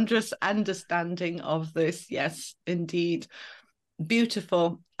a wondrous understanding of this. Yes, indeed.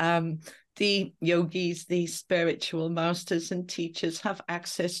 Beautiful. The yogis, the spiritual masters and teachers, have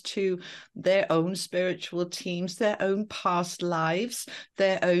access to their own spiritual teams, their own past lives,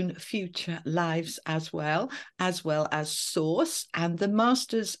 their own future lives as well as source and the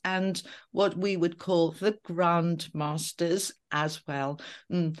masters and what we would call the grand masters as well,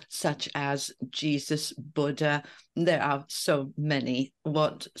 such as Jesus, Buddha. There are so many.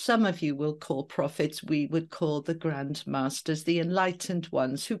 What some of you will call prophets, we would call the grand masters, the enlightened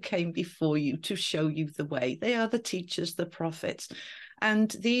ones who came before you to show you the way. They are the teachers, the prophets.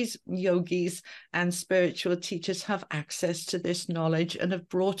 And these yogis and spiritual teachers have access to this knowledge and have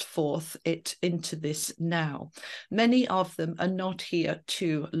brought forth it into this now. Many of them are not here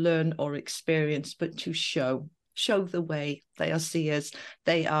to learn or experience, but to show the way. They are seers.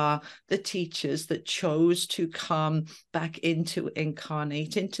 They are the teachers that chose to come back into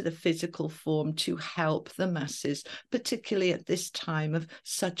incarnate into the physical form to help the masses, particularly at this time of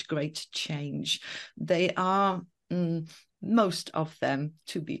such great change. They are most of them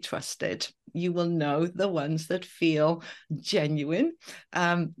to be trusted. You will know the ones that feel genuine.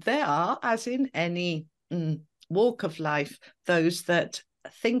 There are, as in any walk of life, those that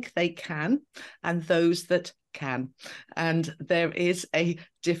think they can and those that can. And there is a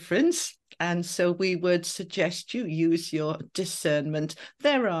difference. And so we would suggest you use your discernment.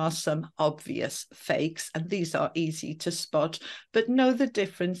 There are some obvious fakes, and these are easy to spot, but know the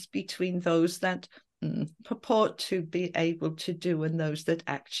difference between those that purport to be able to do and those that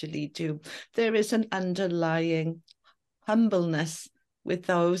actually do. There is an underlying humbleness with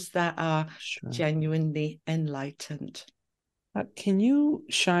those that are genuinely enlightened. Can you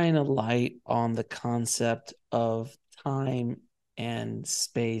shine a light on the concept of time and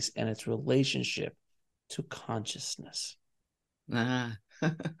space and its relationship to consciousness?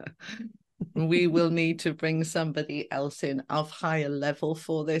 We will need to bring somebody else in of higher level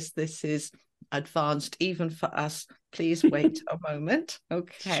for this. This is advanced even for us. Please wait a moment.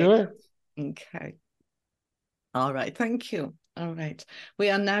 Okay. Sure. Okay. All right. Thank you. All right. We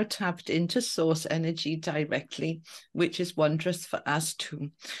are now tapped into source energy directly, which is wondrous for us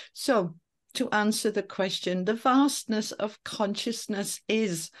too. So to answer the question, the vastness of consciousness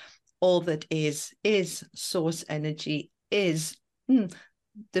is all that is source energy, is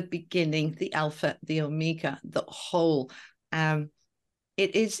the beginning, the alpha, the omega, the whole.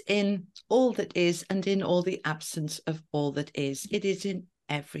 It is in all that is and in all the absence of all that is. It is in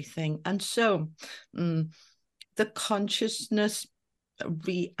everything. And so the consciousness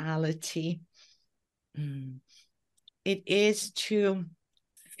reality, it is to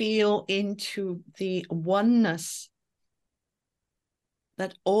feel into the oneness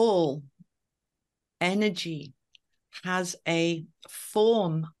that all energy has a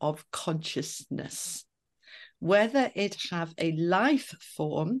form of consciousness, whether it have a life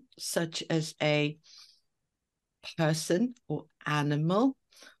form, such as a person or animal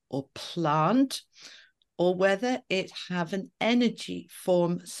or plant, or whether it have an energy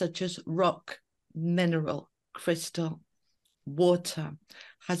form, such as rock, mineral, crystal, water,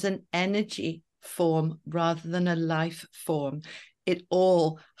 has an energy form rather than a life form. It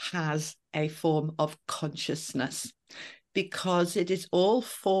all has a form of consciousness because it is all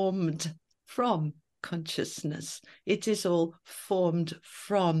formed from consciousness. It is all formed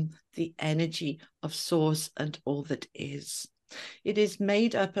from the energy of source and all that is. It is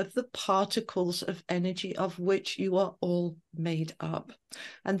made up of the particles of energy of which you are all made up.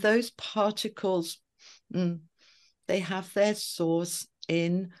 And those particles, they have their source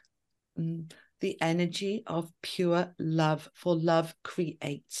in the energy of pure love, for love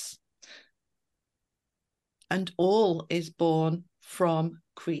creates. And all is born from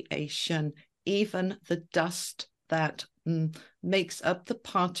creation, even the dust that makes up the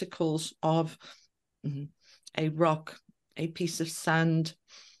particles of a rock, a piece of sand,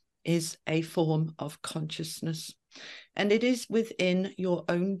 is a form of consciousness. And it is within your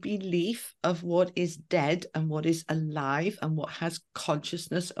own belief of what is dead and what is alive and what has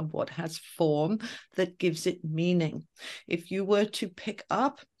consciousness and what has form that gives it meaning. If you were to pick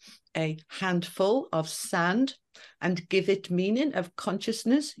up a handful of sand and give it meaning of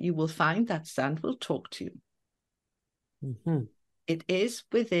consciousness, you will find that sand will talk to you. It is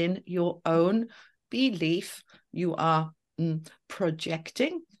within your own belief. You are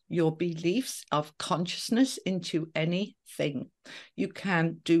projecting your beliefs of consciousness into anything. You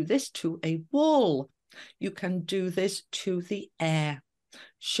can do this to a wall. You can do this to the air.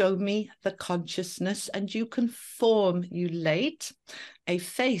 Show me the consciousness and you can formulate a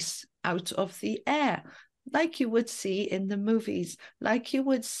face out of the air, like you would see in the movies, like you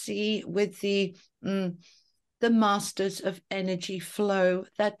would see with the the masters of energy flow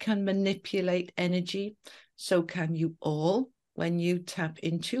that can manipulate energy. So can you all, when you tap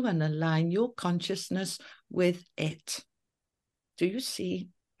into and align your consciousness with it. Do you see?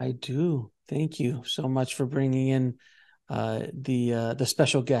 I do. Thank you so much for bringing in the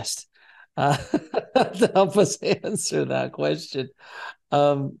special guest to help us answer that question.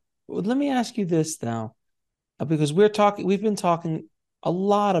 Well, let me ask you this now, because we've been talking a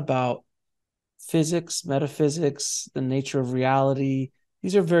lot about physics, metaphysics, the nature of reality.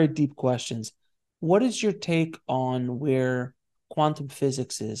 These are very deep questions. What is your take on where quantum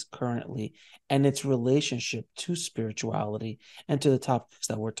physics is currently and its relationship to spirituality and to the topics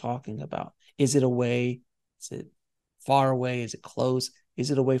that we're talking about? Is it a way? Is it far away? Is it close? Is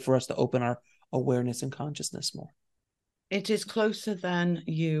it a way for us to open our awareness and consciousness more? It is closer than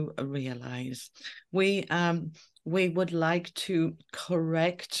you realize. We would like to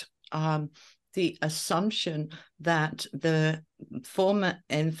correct the assumption that the former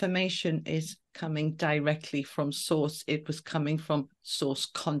information is coming directly from source. It was coming from source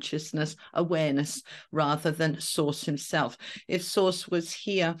consciousness, awareness, rather than source himself. If source was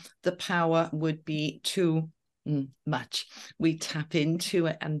here, the power would be too much. We tap into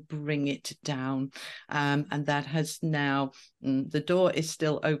it and bring it down, and that has now the door is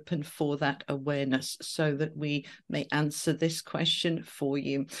still open for that awareness, so that we may answer this question for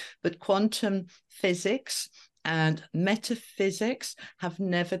you. But quantum physics and metaphysics have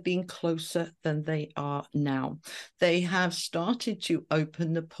never been closer than they are now. They have started to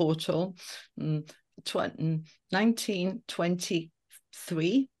open the portal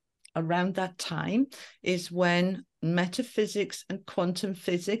 1923. Around that time is when metaphysics and quantum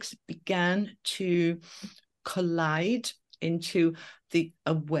physics began to collide into the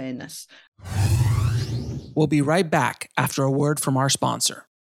awareness. We'll be right back after a word from our sponsor.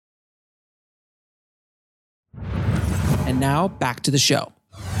 And now back to the show.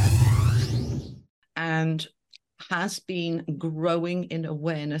 And has been growing in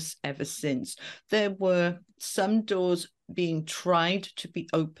awareness ever since. There were some doors being tried to be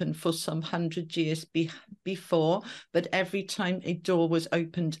open for some 100 years before, but every time a door was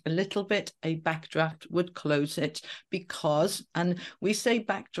opened a little bit, a backdraft would close it, because, and we say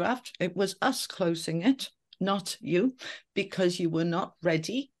backdraft, it was us closing it, not you, because you were not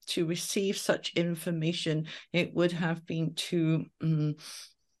ready to receive such information. It would have been too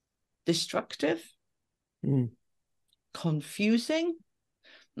destructive, confusing,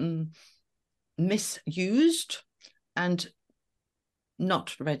 misused, and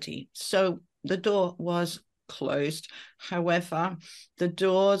not ready. So the door was closed. However, the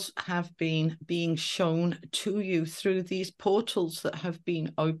doors have been being shown to you through these portals that have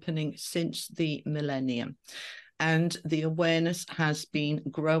been opening since the millennium. And the awareness has been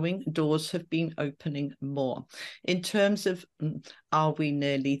growing. Doors have been opening more. In terms of, are we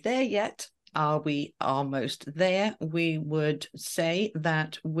nearly there yet? Are we almost there? We would say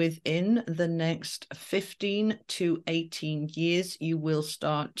that within the next 15 to 18 years, you will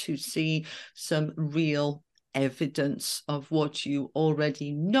start to see some real evidence of what you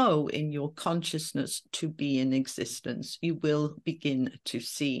already know in your consciousness to be in existence. You will begin to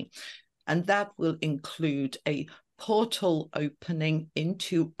see. And that will include a portal opening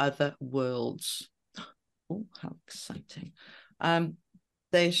into other worlds. Oh, how exciting.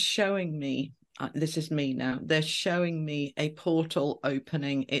 They're showing me, this is me now, they're showing me a portal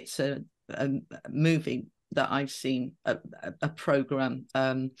opening. It's a movie that I've seen, a program,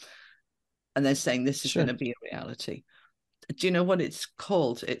 and they're saying this is going to be a reality. Do you know what it's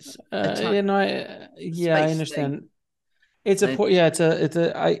called? It's I understand. Thing. It's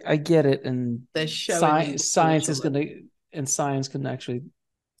I get it, and they're showing science is going to, and science can actually,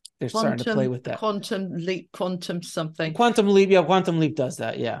 they're starting to play with that. Quantum leap, quantum something. Quantum leap, yeah, quantum leap does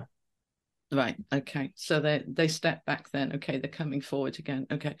that, yeah. Right, okay. So they step back then. Okay, they're coming forward again.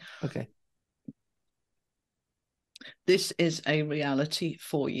 Okay. This is a reality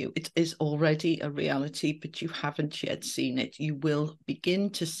for you. It is already a reality, but you haven't yet seen it. You will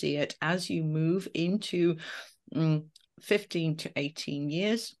begin to see it as you move into 15 to 18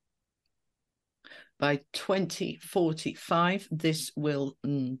 years. By 2045, this will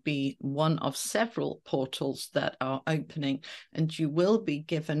be one of several portals that are opening, and you will be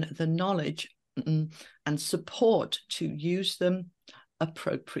given the knowledge and support to use them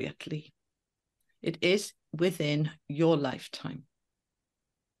appropriately. It is within your lifetime.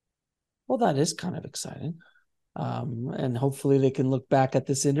 Well, that is kind of exciting. And hopefully they can look back at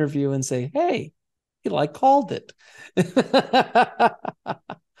this interview and say, hey, I called it.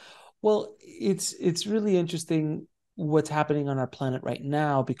 Well, it's really interesting what's happening on our planet right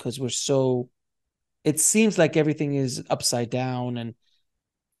now, because we're so it seems like everything is upside down and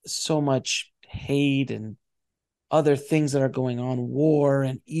so much hate and other things that are going on, war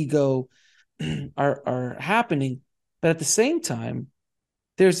and ego are happening. But at the same time,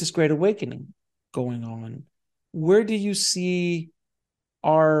 there's this great awakening going on. Where do you see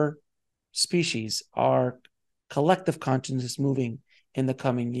our species, our collective consciousness moving in the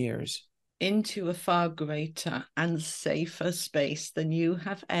coming years? Into a far greater and safer space than you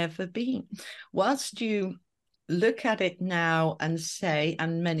have ever been. Whilst you look at it now and say,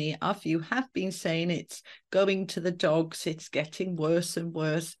 and many of you have been saying, it's going to the dogs, it's getting worse and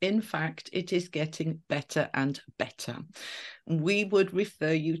worse. In fact, it is getting better and better. We would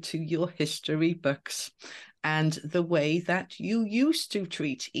refer you to your history books and the way that you used to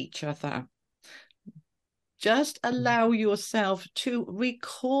treat each other. Just allow yourself to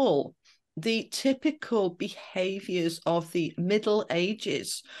recall the typical behaviors of the Middle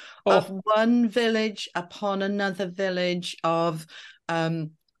Ages, of one village upon another village, of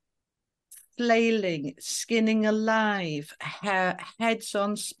flailing, skinning alive, heads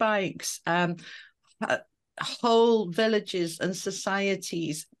on spikes, whole villages and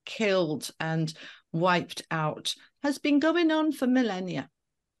societies killed and wiped out, has been going on for millennia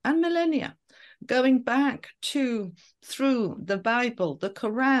and millennia. Going back to, through the Bible, the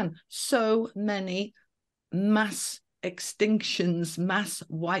Quran, so many mass extinctions, mass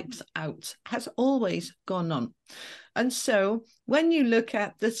wipes out has always gone on. And so when you look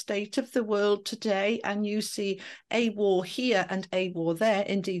at the state of the world today and you see a war here and a war there,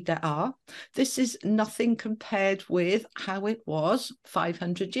 indeed there are, this is nothing compared with how it was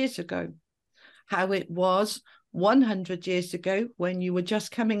 500 years ago, how it was 100 years ago when you were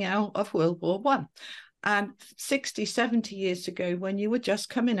just coming out of World War I, and 60, 70 years ago when you were just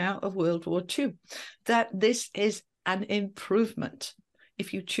coming out of World War II. That this is an improvement,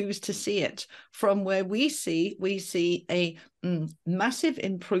 if you choose to see it. From where we see a massive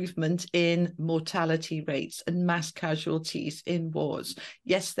improvement in mortality rates and mass casualties in wars.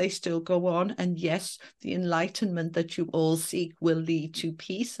 Yes, they still go on. And yes, the enlightenment that you all seek will lead to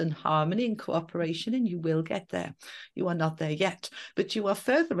peace and harmony and cooperation, and you will get there. You are not there yet, but you are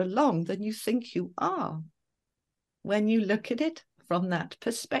further along than you think you are when you look at it from that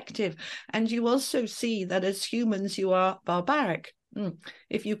perspective. And you also see that as humans, you are barbaric.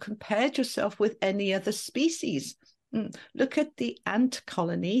 If you compared yourself with any other species, look at the ant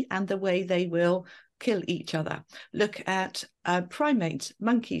colony and the way they will kill each other. Look at primates,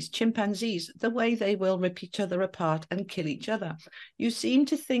 monkeys, chimpanzees, the way they will rip each other apart and kill each other. You seem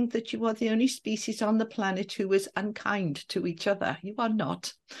to think that you are the only species on the planet who is unkind to each other. You are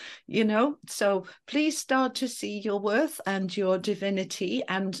not, you know. So please start to see your worth and your divinity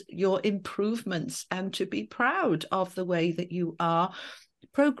and your improvements, and to be proud of the way that you are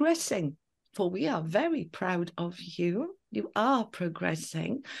progressing. For we are very proud of you. You are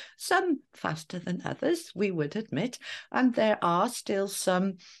progressing, some faster than others, we would admit, and there are still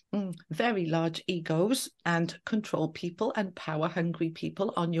some very large egos and control people and power-hungry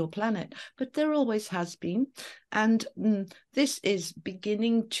people on your planet, but there always has been, and this is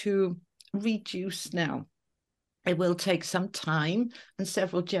beginning to reduce now. It will take some time and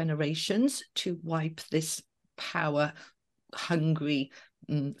several generations to wipe this power-hungry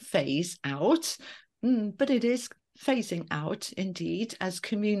phase out, but it is phasing out indeed as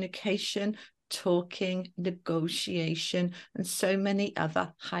communication, talking, negotiation, and so many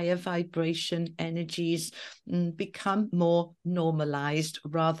other higher vibration energies become more normalized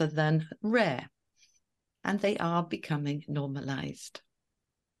rather than rare. And they are becoming normalized.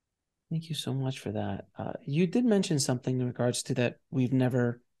 Thank you so much for that. You did mention something in regards to that we've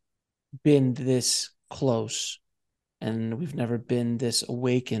never been this close and we've never been this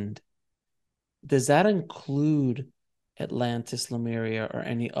awakened. Does that include Atlantis, Lemuria, or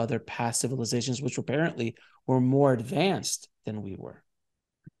any other past civilizations which apparently were more advanced than we were?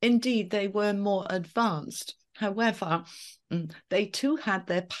 Indeed, they were more advanced. However, they too had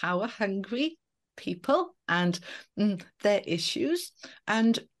their power-hungry people and their issues,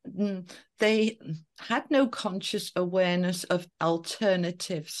 and they had no conscious awareness of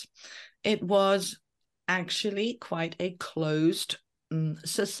alternatives. It was actually quite a closed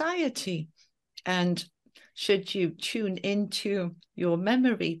society. And should you tune into your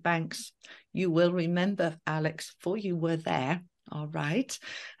memory banks, you will remember, Alex, for you were there, all right?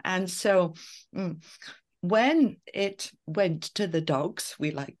 And so when it went to the dogs,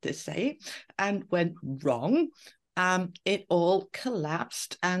 we like to say, and went wrong, it all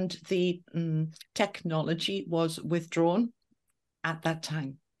collapsed and the technology was withdrawn at that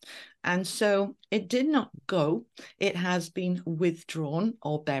time. And so it did not go. It has been withdrawn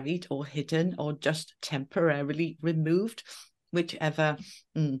or buried or hidden or just temporarily removed, whichever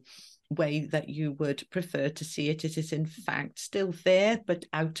way that you would prefer to see it. It is in fact still there, but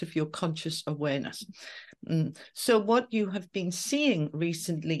out of your conscious awareness. So what you have been seeing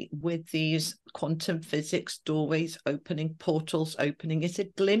recently with these quantum physics doorways opening, portals opening, is a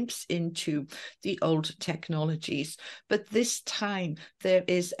glimpse into the old technologies. But this time there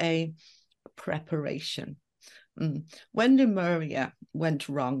is a preparation. When Lemuria went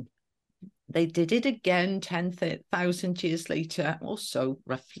wrong, they did it again 10,000 years later, or so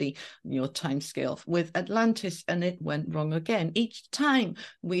roughly in your time scale, with Atlantis, and it went wrong again. Each time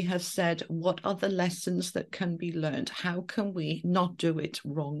we have said, what are the lessons that can be learned? How can we not do it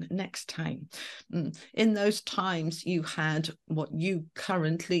wrong next time? In those times, you had what you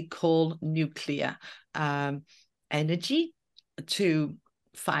currently call nuclear energy to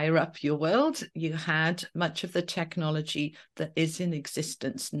fire up your world. You had much of the technology that is in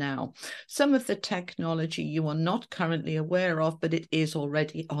existence now. Some of the technology you are not currently aware of, but it is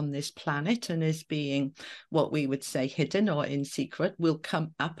already on this planet and is being, what we would say, hidden or in secret, will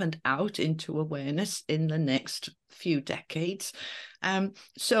come up and out into awareness in the next few decades.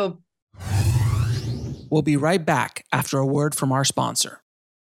 So we'll be right back after a word from our sponsor.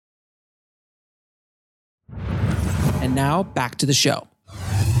 And now back to the show.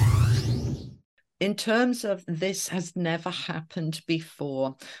 In terms of this has never happened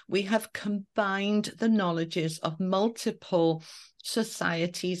before, we have combined the knowledges of multiple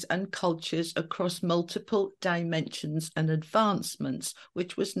societies and cultures across multiple dimensions and advancements,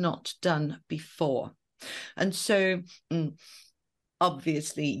 which was not done before. And so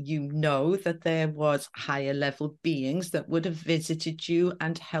obviously, you know that there was higher level beings that would have visited you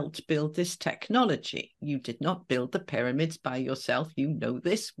and helped build this technology. You did not build the pyramids by yourself. You know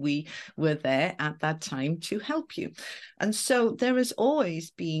this. We were there at that time to help you. And so there has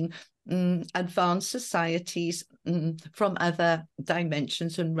always been advanced societies from other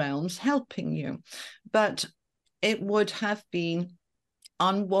dimensions and realms helping you. But it would have been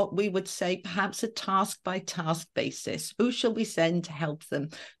on what we would say perhaps a task-by-task basis. Who shall we send to help them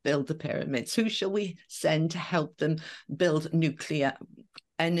build the pyramids? Who shall we send to help them build nuclear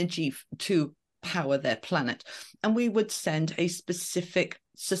energy to power their planet? And we would send a specific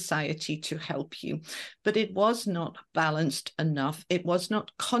society to help you. But it was not balanced enough. It was not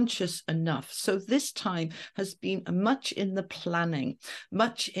conscious enough. So this time has been much in the planning,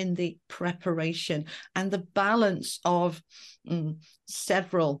 much in the preparation, and the balance of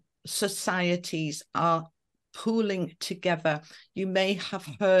several societies are pooling together. You may have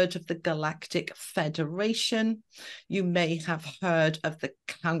heard of the Galactic Federation. You may have heard of the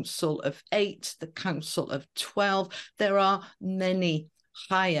Council of 8, the Council of 12. There are many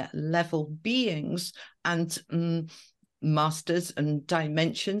higher level beings and masters and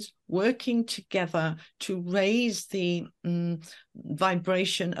dimensions working together to raise the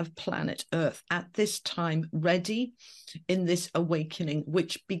vibration of planet Earth at this time, ready in this awakening,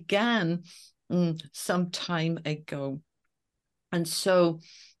 which began some time ago. And so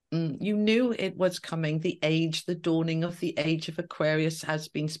you knew it was coming. The dawning of the age of Aquarius has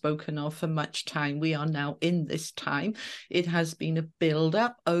been spoken of for much time. We are now in this time. It has been a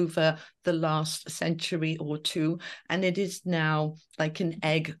build-up over the last century or two, and it is now like an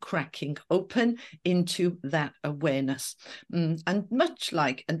egg cracking open into that awareness. And much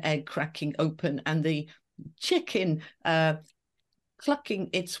like an egg cracking open and the chicken clucking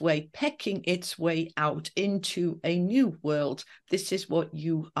its way, pecking its way out into a new world. This is what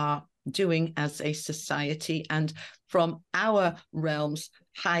you are doing as a society. And from our realms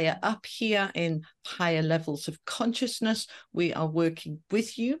higher up here in higher levels of consciousness, we are working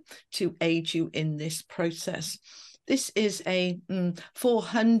with you to aid you in this process. This is a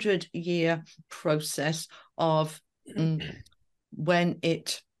 400-year process of when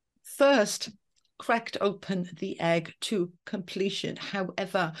it first cracked open the egg to completion.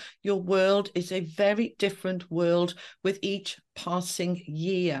 However, your world is a very different world with each passing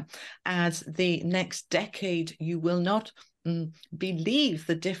year. As the next decade, you will not believe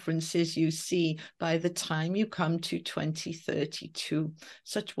the differences you see by the time you come to 2032.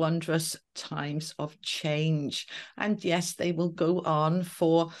 Such wondrous times of change. And yes, they will go on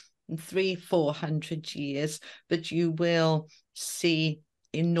for 300-400 years, but you will see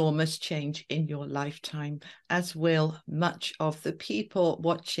enormous change in your lifetime, as will much of the people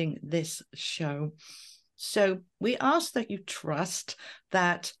watching this show. So we ask that you trust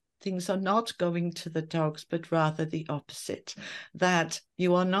that things are not going to the dogs, but rather the opposite, that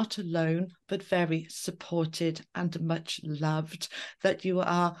you are not alone, but very supported and much loved, that you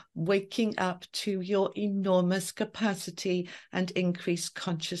are waking up to your enormous capacity and increased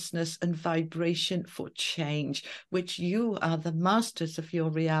consciousness and vibration for change, which you are the masters of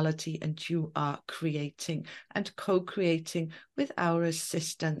your reality, and you are creating and co-creating with our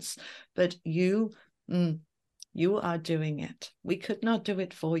assistance. But you are doing it. We could not do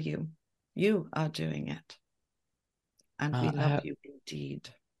it for you. You are doing it. And we love you indeed.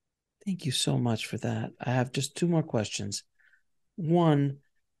 Thank you so much for that. I have just two more questions. One,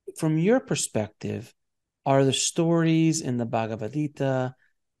 from your perspective, are the stories in the Bhagavad Gita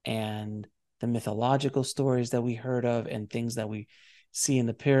and the mythological stories that we heard of and things that we see in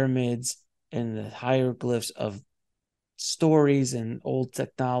the pyramids and the hieroglyphs of stories and old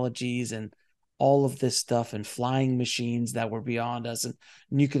technologies and all of this stuff and flying machines that were beyond us and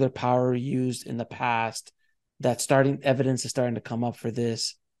nuclear power used in the past, that evidence is starting to come up for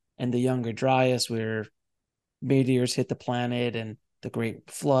this, and the Younger Dryas where meteors hit the planet and the Great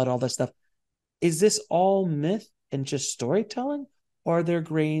Flood, all that stuff. Is this all myth and just storytelling, or are there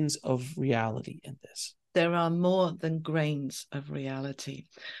grains of reality in this? There are more than grains of reality.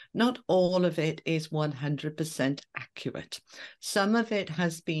 Not all of it is 100% accurate. Some of it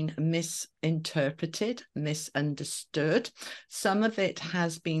has been misinterpreted, misunderstood. Some of it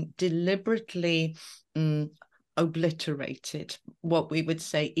has been deliberately obliterated, what we would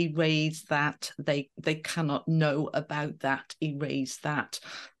say, erase that. They cannot know about that, erase that.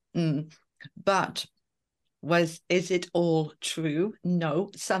 But is it all true? No,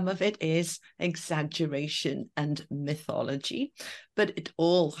 some of it is exaggeration and mythology, but it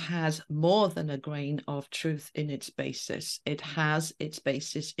all has more than a grain of truth in its basis. It has its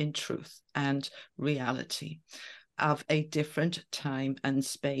basis in truth and reality of a different time and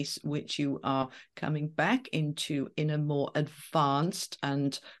space, which you are coming back into in a more advanced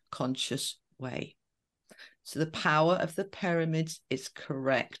and conscious way. So the power of the pyramids is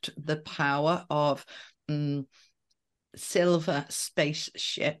correct. The power of silver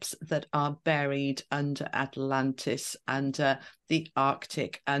spaceships that are buried under Atlantis, under the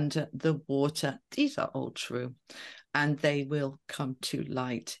Arctic, under the water, these are all true, and they will come to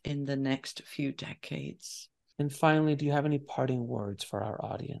light in the next few decades. And finally, do you have any parting words for our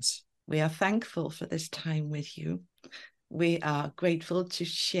audience? We are thankful for this time with you. We are grateful to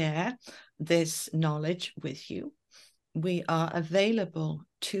share this knowledge with you. We are available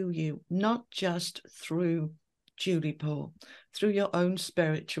to you, not just through Julie Poole, through your own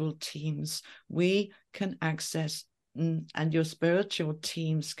spiritual teams. We can access, and your spiritual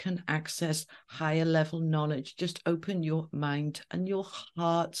teams can access higher level knowledge. Just open your mind and your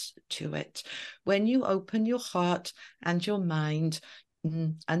hearts to it. When you open your heart and your mind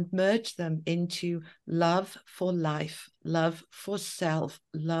and merge them into love for life, love for self,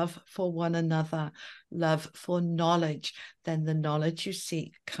 love for one another, love for knowledge, then the knowledge you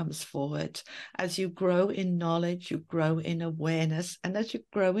seek comes forward. As you grow in knowledge, you grow in awareness. And as you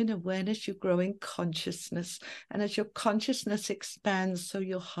grow in awareness, you grow in consciousness. And as your consciousness expands, so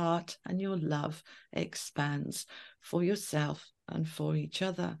your heart and your love expands for yourself and for each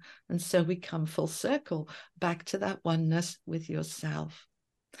other. And so we come full circle back to that oneness with yourself.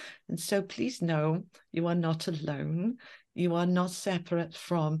 And so please know you are not alone. You are not separate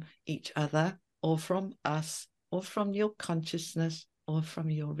from each other or from us or from your consciousness or from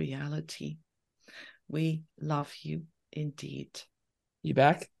your reality. We love you indeed. You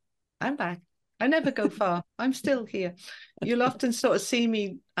back? I'm back. I never go far. I'm still here. You'll often sort of see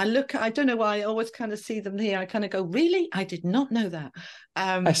me. I don't know why I always kind of see them here. I kind of go, really? I did not know that.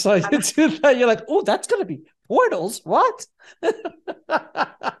 I saw you do that. You're like, oh, that's going to be portals. What?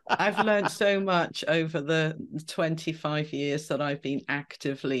 I've learned so much over the 25 years that I've been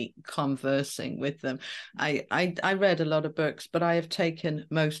actively conversing with them. I read a lot of books, but I have taken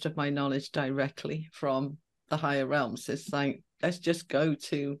most of my knowledge directly from the higher realms. It's like, let's just go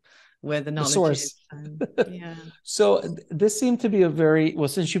to where the knowledge is. Yeah. So this seemed to be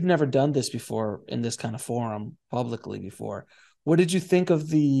since you've never done this before in this kind of forum publicly before, what did you think of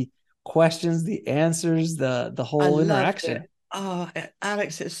the questions, the answers, the whole interaction? Oh,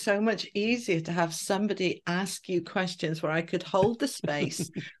 Alex, it's so much easier to have somebody ask you questions where I could hold the space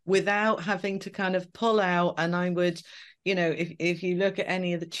without having to kind of pull out. And I would, if you look at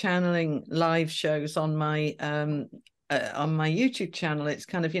any of the channeling live shows on my YouTube channel, it's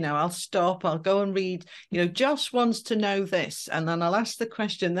kind of, I'll stop, I'll go and read, Josh wants to know this, and then I'll ask the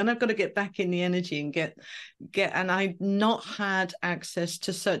question, then I've got to get back in the energy and get, and I've not had access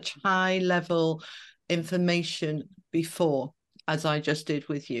to such high level information before. as I just did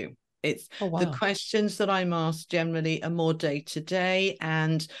with you. It's wow. The questions that I'm asked generally are more day to day.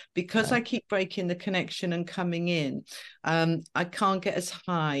 And because I keep breaking the connection and coming in, I can't get as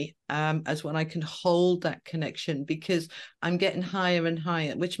high as when I can hold that connection, because I'm getting higher and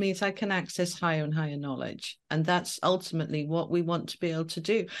higher, which means I can access higher and higher knowledge. And that's ultimately what we want to be able to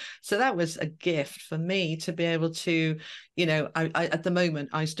do. So that was a gift for me to be able to, I at the moment,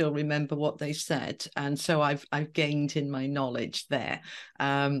 I still remember what they said. And so I've gained in my knowledge there.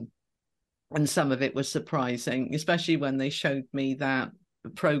 And some of it was surprising, especially when they showed me that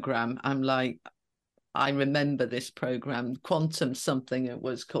program. I'm like, I remember this program, Quantum something it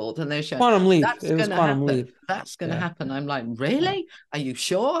was called. And they showed Quantum Leap. That's It was going to Quantum happen. Leap. That's going to happen. I'm like, really? Are you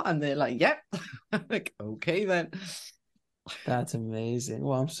sure? And they're like, yep. I'm like, okay, then. That's amazing.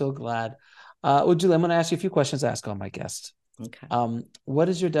 Well, I'm so glad. Well, Julie, I'm going to ask you a few questions to ask all my guests. Okay. What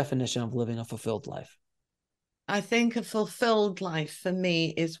is your definition of living a fulfilled life? I think a fulfilled life for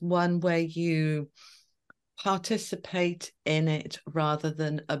me is one where you participate in it rather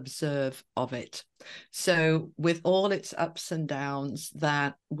than observe of it. So with all its ups and downs,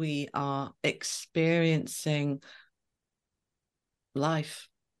 that we are experiencing life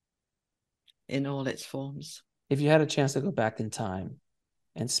in all its forms. If you had a chance to go back in time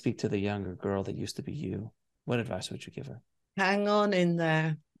and speak to the younger girl that used to be you, what advice would you give her? Hang on in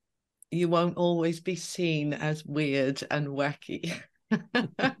there. You won't always be seen as weird and wacky.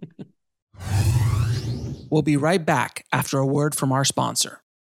 We'll be right back after a word from our sponsor.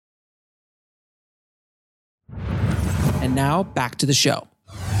 And now back to the show.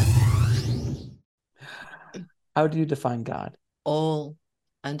 How do you define God? All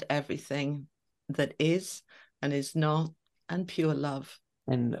and everything that is and is not, and pure love.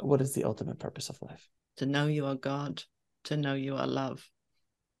 And what is the ultimate purpose of life? To know you are God, to know you are love,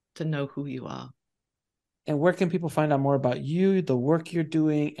 to know who you are. And where can people find out more about you, the work you're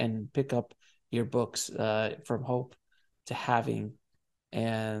doing, and pick up your books, From Hope to Having,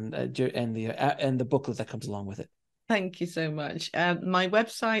 and the booklet that comes along with it? Thank you so much. My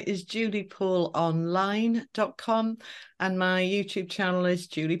website is juliepooleonline.com, and my YouTube channel is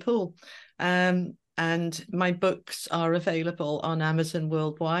Julie Poole. And my books are available on Amazon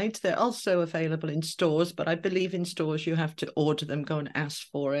worldwide. They're also available in stores, but I believe in stores you have to order them, go and ask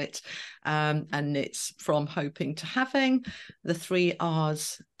for it. And it's From Hoping to Having, the 3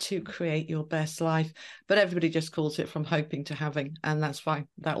 R's to create your best life. But everybody just calls it From Hoping to Having, and that's fine.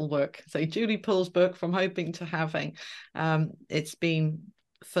 That'll work. So Julie Poole's book, From Hoping to Having. It's been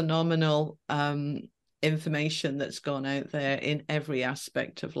phenomenal information that's gone out there in every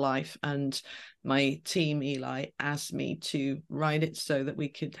aspect of life, and my team Eli asked me to write it so that we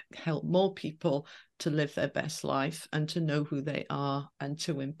could help more people to live their best life and to know who they are and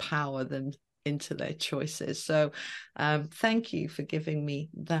to empower them into their choices. So thank you for giving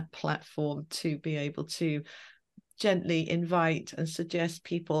me that platform to be able to gently invite and suggest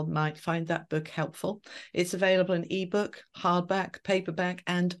people might find that book helpful. It's available in ebook, hardback, paperback,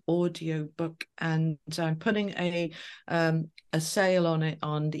 and audio book. And I'm putting a sale on it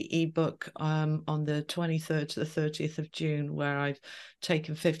on the ebook on the 23rd to the 30th of June, where I've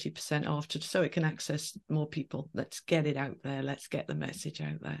taken 50% off so it can access more people. Let's get it out there. Let's get the message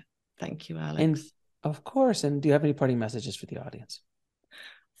out there. Thank you, Alex. And of course. And do you have any parting messages for the audience?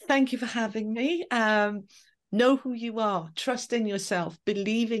 Thank you for having me. Know who you are, trust in yourself,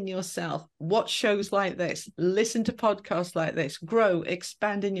 believe in yourself, watch shows like this, listen to podcasts like this, grow,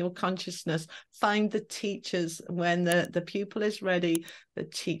 expand in your consciousness, find the teachers. When the pupil is ready, the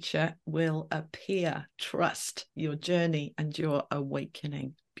teacher will appear. Trust your journey and your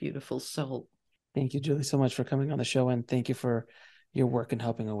awakening, beautiful soul. Thank you, Julie, so much for coming on the show, and thank you for your work in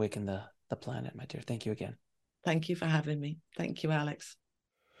helping awaken the planet, my dear. Thank you again. Thank you for having me. Thank you, Alex.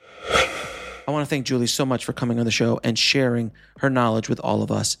 I want to thank Julie so much for coming on the show and sharing her knowledge with all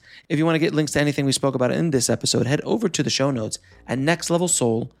of us. If you want to get links to anything we spoke about in this episode, head over to the show notes at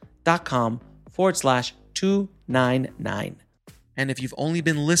nextlevelsoul.com/299. And if you've only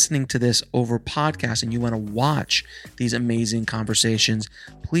been listening to this over podcast and you want to watch these amazing conversations,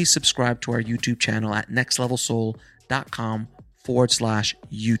 please subscribe to our YouTube channel at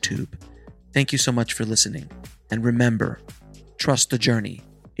nextlevelsoul.com/YouTube. Thank you so much for listening. And remember, trust the journey.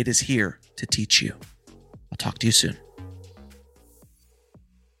 It is here to teach you. I'll talk to you soon.